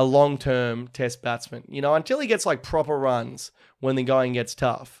a long-term test batsman. Until he gets proper runs when the going gets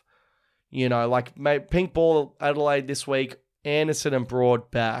tough. Pink ball Adelaide this week, Anderson and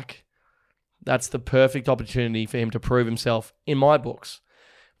Broad back. That's the perfect opportunity for him to prove himself in my books.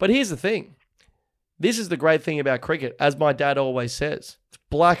 But here's the thing. This is the great thing about cricket, as my dad always says. It's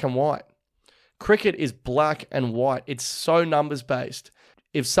black and white. Cricket is black and white. It's so numbers based.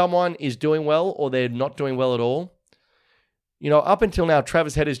 If someone is doing well or they're not doing well at all, up until now,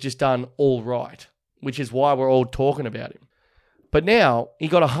 Travis Head has just done all right, which is why we're all talking about him. But now he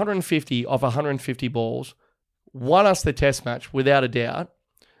got 150 off 150 balls, won us the test match without a doubt.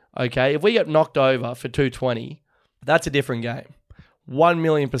 Okay, if we get knocked over for 220, that's a different game.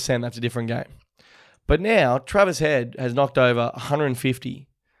 1,000,000% that's a different game. But now Travis Head has knocked over 150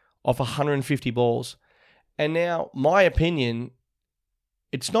 off 150 balls. And now my opinion,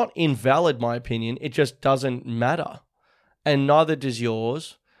 it's not invalid, my opinion. It just doesn't matter. And neither does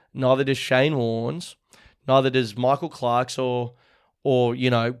yours, neither does Shane Warne's, neither does Michael Clark's or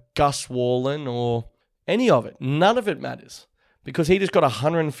Gus Wallen or any of it. None of it matters because he just got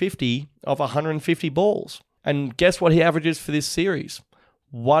 150 off 150 balls. And guess what he averages for this series?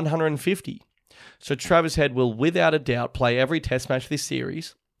 150. So Travis Head will, without a doubt, play every test match this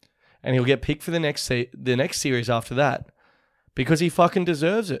series, and he'll get picked for the next series after that because he fucking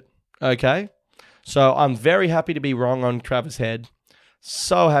deserves it. Okay? So I'm very happy to be wrong on Travis Head.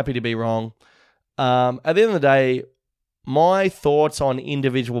 So happy to be wrong. At the end of the day, my thoughts on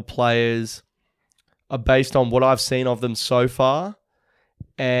individual players are based on what I've seen of them so far.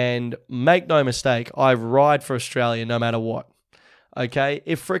 And make no mistake, I ride for Australia no matter what. Okay?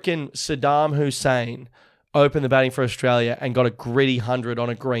 If frickin' Saddam Hussein opened the batting for Australia and got a gritty 100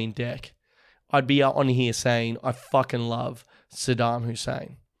 on a green deck, I'd be on here saying I fucking love Saddam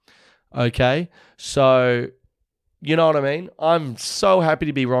Hussein. Okay? So, you know what I mean? I'm so happy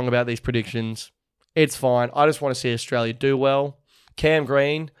to be wrong about these predictions. It's fine. I just want to see Australia do well. Cam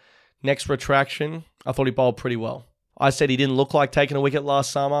Green, next retraction, I thought he bowled pretty well. I said he didn't look like taking a wicket last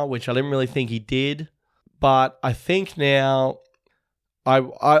summer, which I didn't really think he did. But I think now,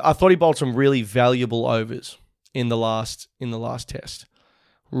 I thought he bowled some really valuable overs in the last test.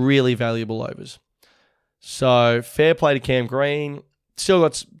 Really valuable overs. So fair play to Cam Green. Still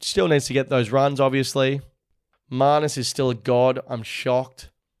needs to get those runs, obviously. Marnus is still a god. I'm shocked.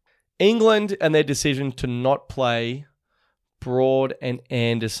 England and their decision to not play Broad and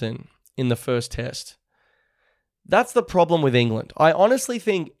Anderson in the first test. That's the problem with England. I honestly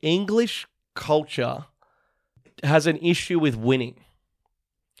think English culture has an issue with winning.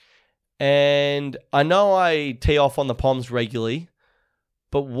 And I know I tee off on the Poms regularly,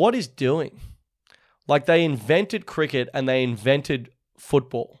 but what is doing? Like, they invented cricket and they invented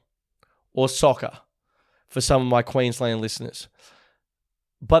football or soccer for some of my Queensland listeners.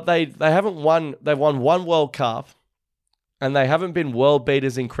 But they haven't won. They've won one World Cup and they haven't been world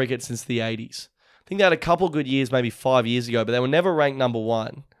beaters in cricket since the 80s. I think they had a couple good years, maybe 5 years ago, but they were never ranked number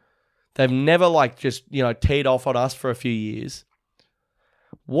one. They've never teed off on us for a few years.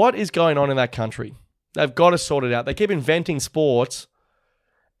 What is going on in that country? They've got to sort it out. They keep inventing sports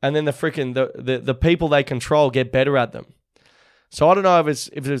and then the people they control get better at them. So I don't know if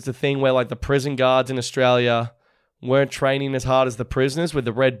it's the thing where like the prison guards in Australia weren't training as hard as the prisoners with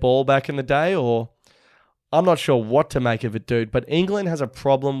the red ball back in the day, or I'm not sure what to make of it, dude. But England has a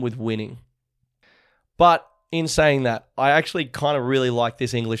problem with winning. But in saying that, I actually kind of really like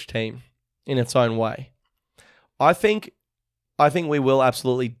this English team in its own way. I think we will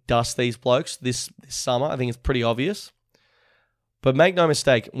absolutely dust these blokes this summer. I think it's pretty obvious. But make no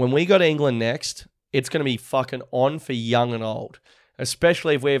mistake, when we go to England next, it's going to be fucking on for young and old,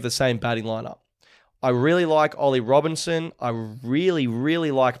 especially if we have the same batting lineup. I really like Ollie Robinson. I really, really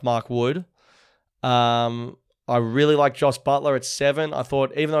like Mark Wood. I really like Josh Butler at 7. I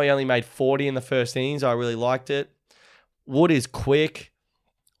thought, even though he only made 40 in the first innings, I really liked it. Wood is quick.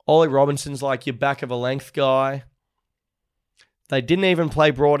 Ollie Robinson's like your back of a length guy. They didn't even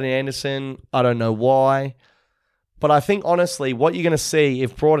play Broad and Anderson. I don't know why. But I think, honestly, what you're going to see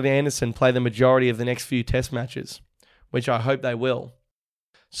if Broad and Anderson play the majority of the next few test matches, which I hope they will.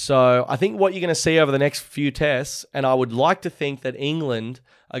 So I think what you're going to see over the next few tests, and I would like to think that England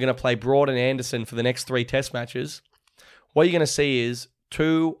are going to play Broad and Anderson for the next 3 test matches. What you're going to see is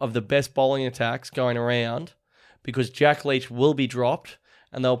 2 of the best bowling attacks going around because Jack Leach will be dropped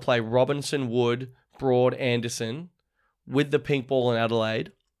and they'll play Robinson, Wood, Broad, Anderson with the pink ball in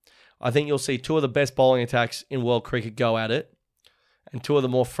Adelaide. I think you'll see 2 of the best bowling attacks in world cricket go at it and 2 of the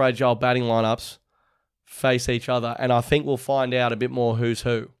more fragile batting lineups face each other. And I think we'll find out a bit more who's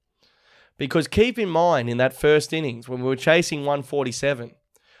who. Because keep in mind, in that first innings, when we were chasing 147,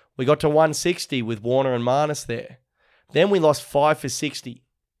 we got to 160 with Warner and Marnus there. Then we lost 5 for 60.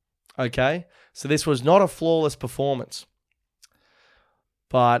 Okay? So this was not a flawless performance.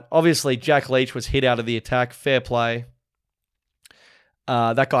 But obviously, Jack Leach was hit out of the attack. Fair play.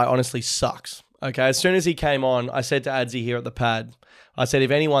 that guy honestly sucks. Okay, as soon as he came on, I said to Adzi here at the pad, I said,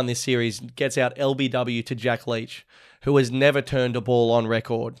 if anyone this series gets out LBW to Jack Leach, who has never turned a ball on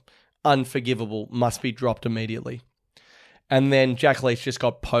record, unforgivable, must be dropped immediately. And then Jack Leach just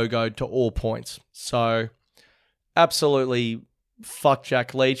got pogoed to all points. So, absolutely fuck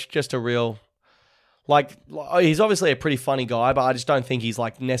Jack Leach. Just a real, like, he's obviously a pretty funny guy, but I just don't think he's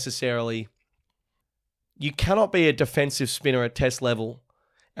like necessarily, you cannot be a defensive spinner at test level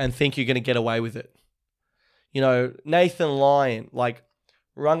and think you're going to get away with it. You know, Nathan Lyon, like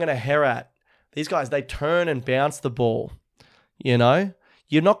Rangana Herat, these guys, they turn and bounce the ball. You know,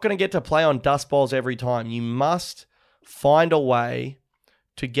 you're not going to get to play on dust balls every time. You must find a way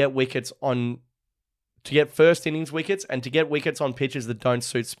to get wickets on, to get first innings wickets and to get wickets on pitches that don't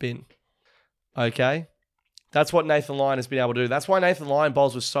suit spin. Okay? That's what Nathan Lyon has been able to do. That's why Nathan Lyon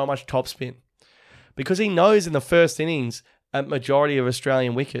bowls with so much top spin. Because he knows in the first innings, at majority of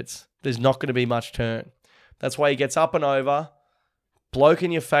Australian wickets, there's not going to be much turn. That's why he gets up and over, bloke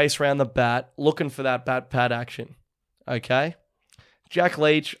in your face around the bat, looking for that bat pad action. Okay? Jack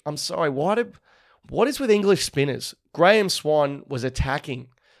Leach, I'm sorry, what is with English spinners? Graham Swan was attacking.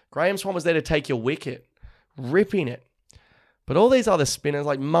 Graham Swan was there to take your wicket, ripping it. But all these other spinners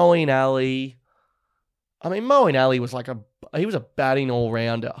like Moeen Ali, I mean, Moeen Ali was he was a batting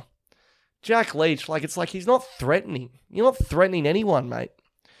all-rounder. Jack Leach, it's like he's not threatening. You're not threatening anyone, mate.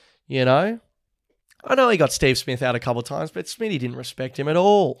 You know? I know he got Steve Smith out a couple of times, but Smithy didn't respect him at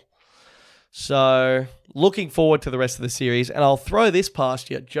all. So, looking forward to the rest of the series, and I'll throw this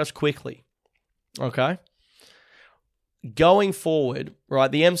past you just quickly. Okay? Going forward,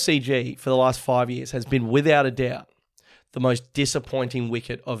 right, the MCG for the last 5 years has been, without a doubt, the most disappointing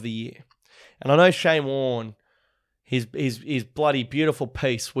wicket of the year. And I know Shane Warne, his bloody beautiful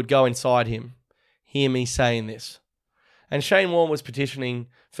piece would go inside him. Hear me saying this. And Shane Warne was petitioning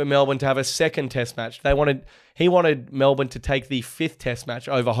for Melbourne to have a second test match. He wanted Melbourne to take the 5th test match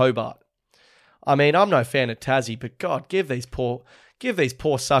over Hobart. I mean, I'm no fan of Tassie, but God, give these poor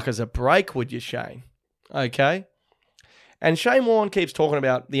suckers a break, would you, Shane? Okay? And Shane Warne keeps talking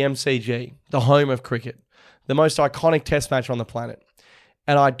about the MCG, the home of cricket, the most iconic test match on the planet.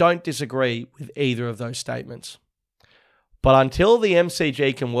 And I don't disagree with either of those statements. But until the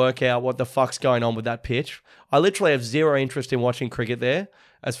MCG can work out what the fuck's going on with that pitch, I literally have zero interest in watching cricket there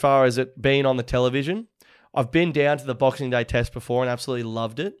as far as it being on the television. I've been down to the Boxing Day test before and absolutely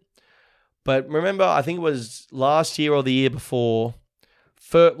loved it. But remember, I think it was last year or the year before,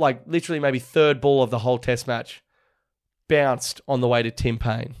 literally maybe third ball of the whole test match, bounced on the way to Tim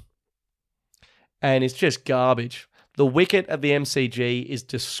Payne. And it's just garbage. The wicket at the MCG is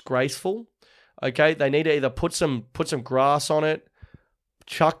disgraceful. Okay, they need to either put some grass on it,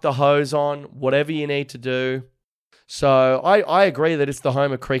 chuck the hose on, whatever you need to do. So I agree that it's the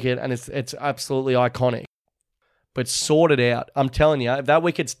home of cricket and it's absolutely iconic. But sort it out. I'm telling you, if that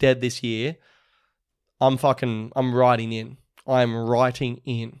wicket's dead this year, I'm writing in. I'm writing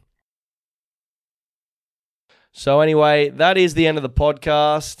in. So anyway, that is the end of the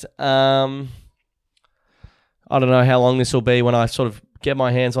podcast. I don't know how long this will be when I sort of get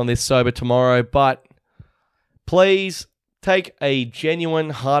my hands on this sober tomorrow, but please take a genuine,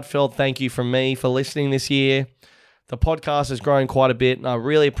 heartfelt thank you from me for listening this year. The podcast has grown quite a bit, and I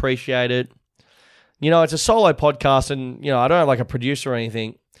really appreciate it. You know, it's a solo podcast, and, you know, I don't have like a producer or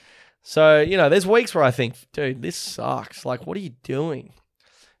anything. So, you know, there's weeks where I think, dude, this sucks. Like, what are you doing?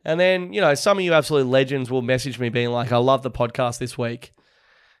 And then, you know, some of you absolute legends will message me being like, I love the podcast this week.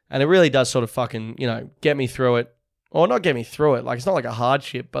 And it really does sort of fucking, you know, get me through it. Or not get me through it. Like, it's not like a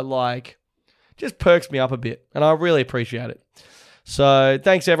hardship, but like, just perks me up a bit. And I really appreciate it. So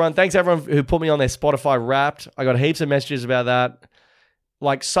thanks, everyone. Thanks, everyone who put me on their Spotify Wrapped. I got heaps of messages about that.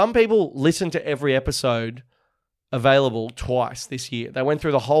 Like, some people listen to every episode available twice this year. They went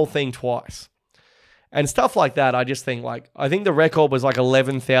through the whole thing twice. And stuff like that, I just think, like, I think the record was like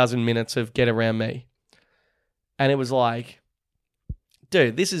 11,000 minutes of Get Around Me. And it was like,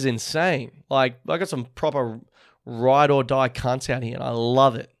 dude, this is insane. Like, I got some proper ride or die cunts out here, and I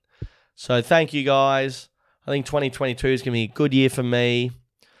love it. So thank you, guys. I think 2022 is going to be a good year for me.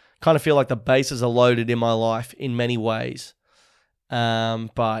 Kind of feel like the bases are loaded in my life in many ways.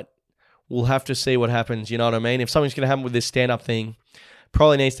 But we'll have to see what happens, you know what I mean? If something's going to happen with this stand-up thing,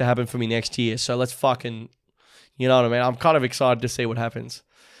 probably needs to happen for me next year. So let's fucking, you know what I mean? I'm kind of excited to see what happens.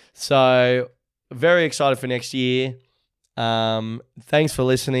 So very excited for next year. Thanks for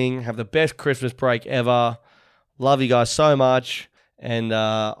listening. Have the best Christmas break ever. Love you guys so much. And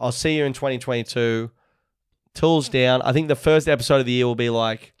I'll see you in 2022. Tools down. I think the first episode of the year will be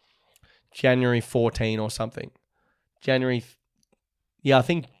like January 14 or something. Yeah, I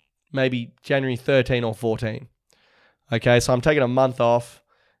think maybe January 13 or 14. Okay, so I'm taking a month off,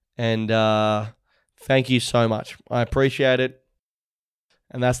 and thank you so much. I appreciate it.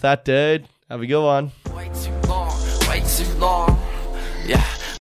 And that's that, dude. Have a good one. Way too long, yeah.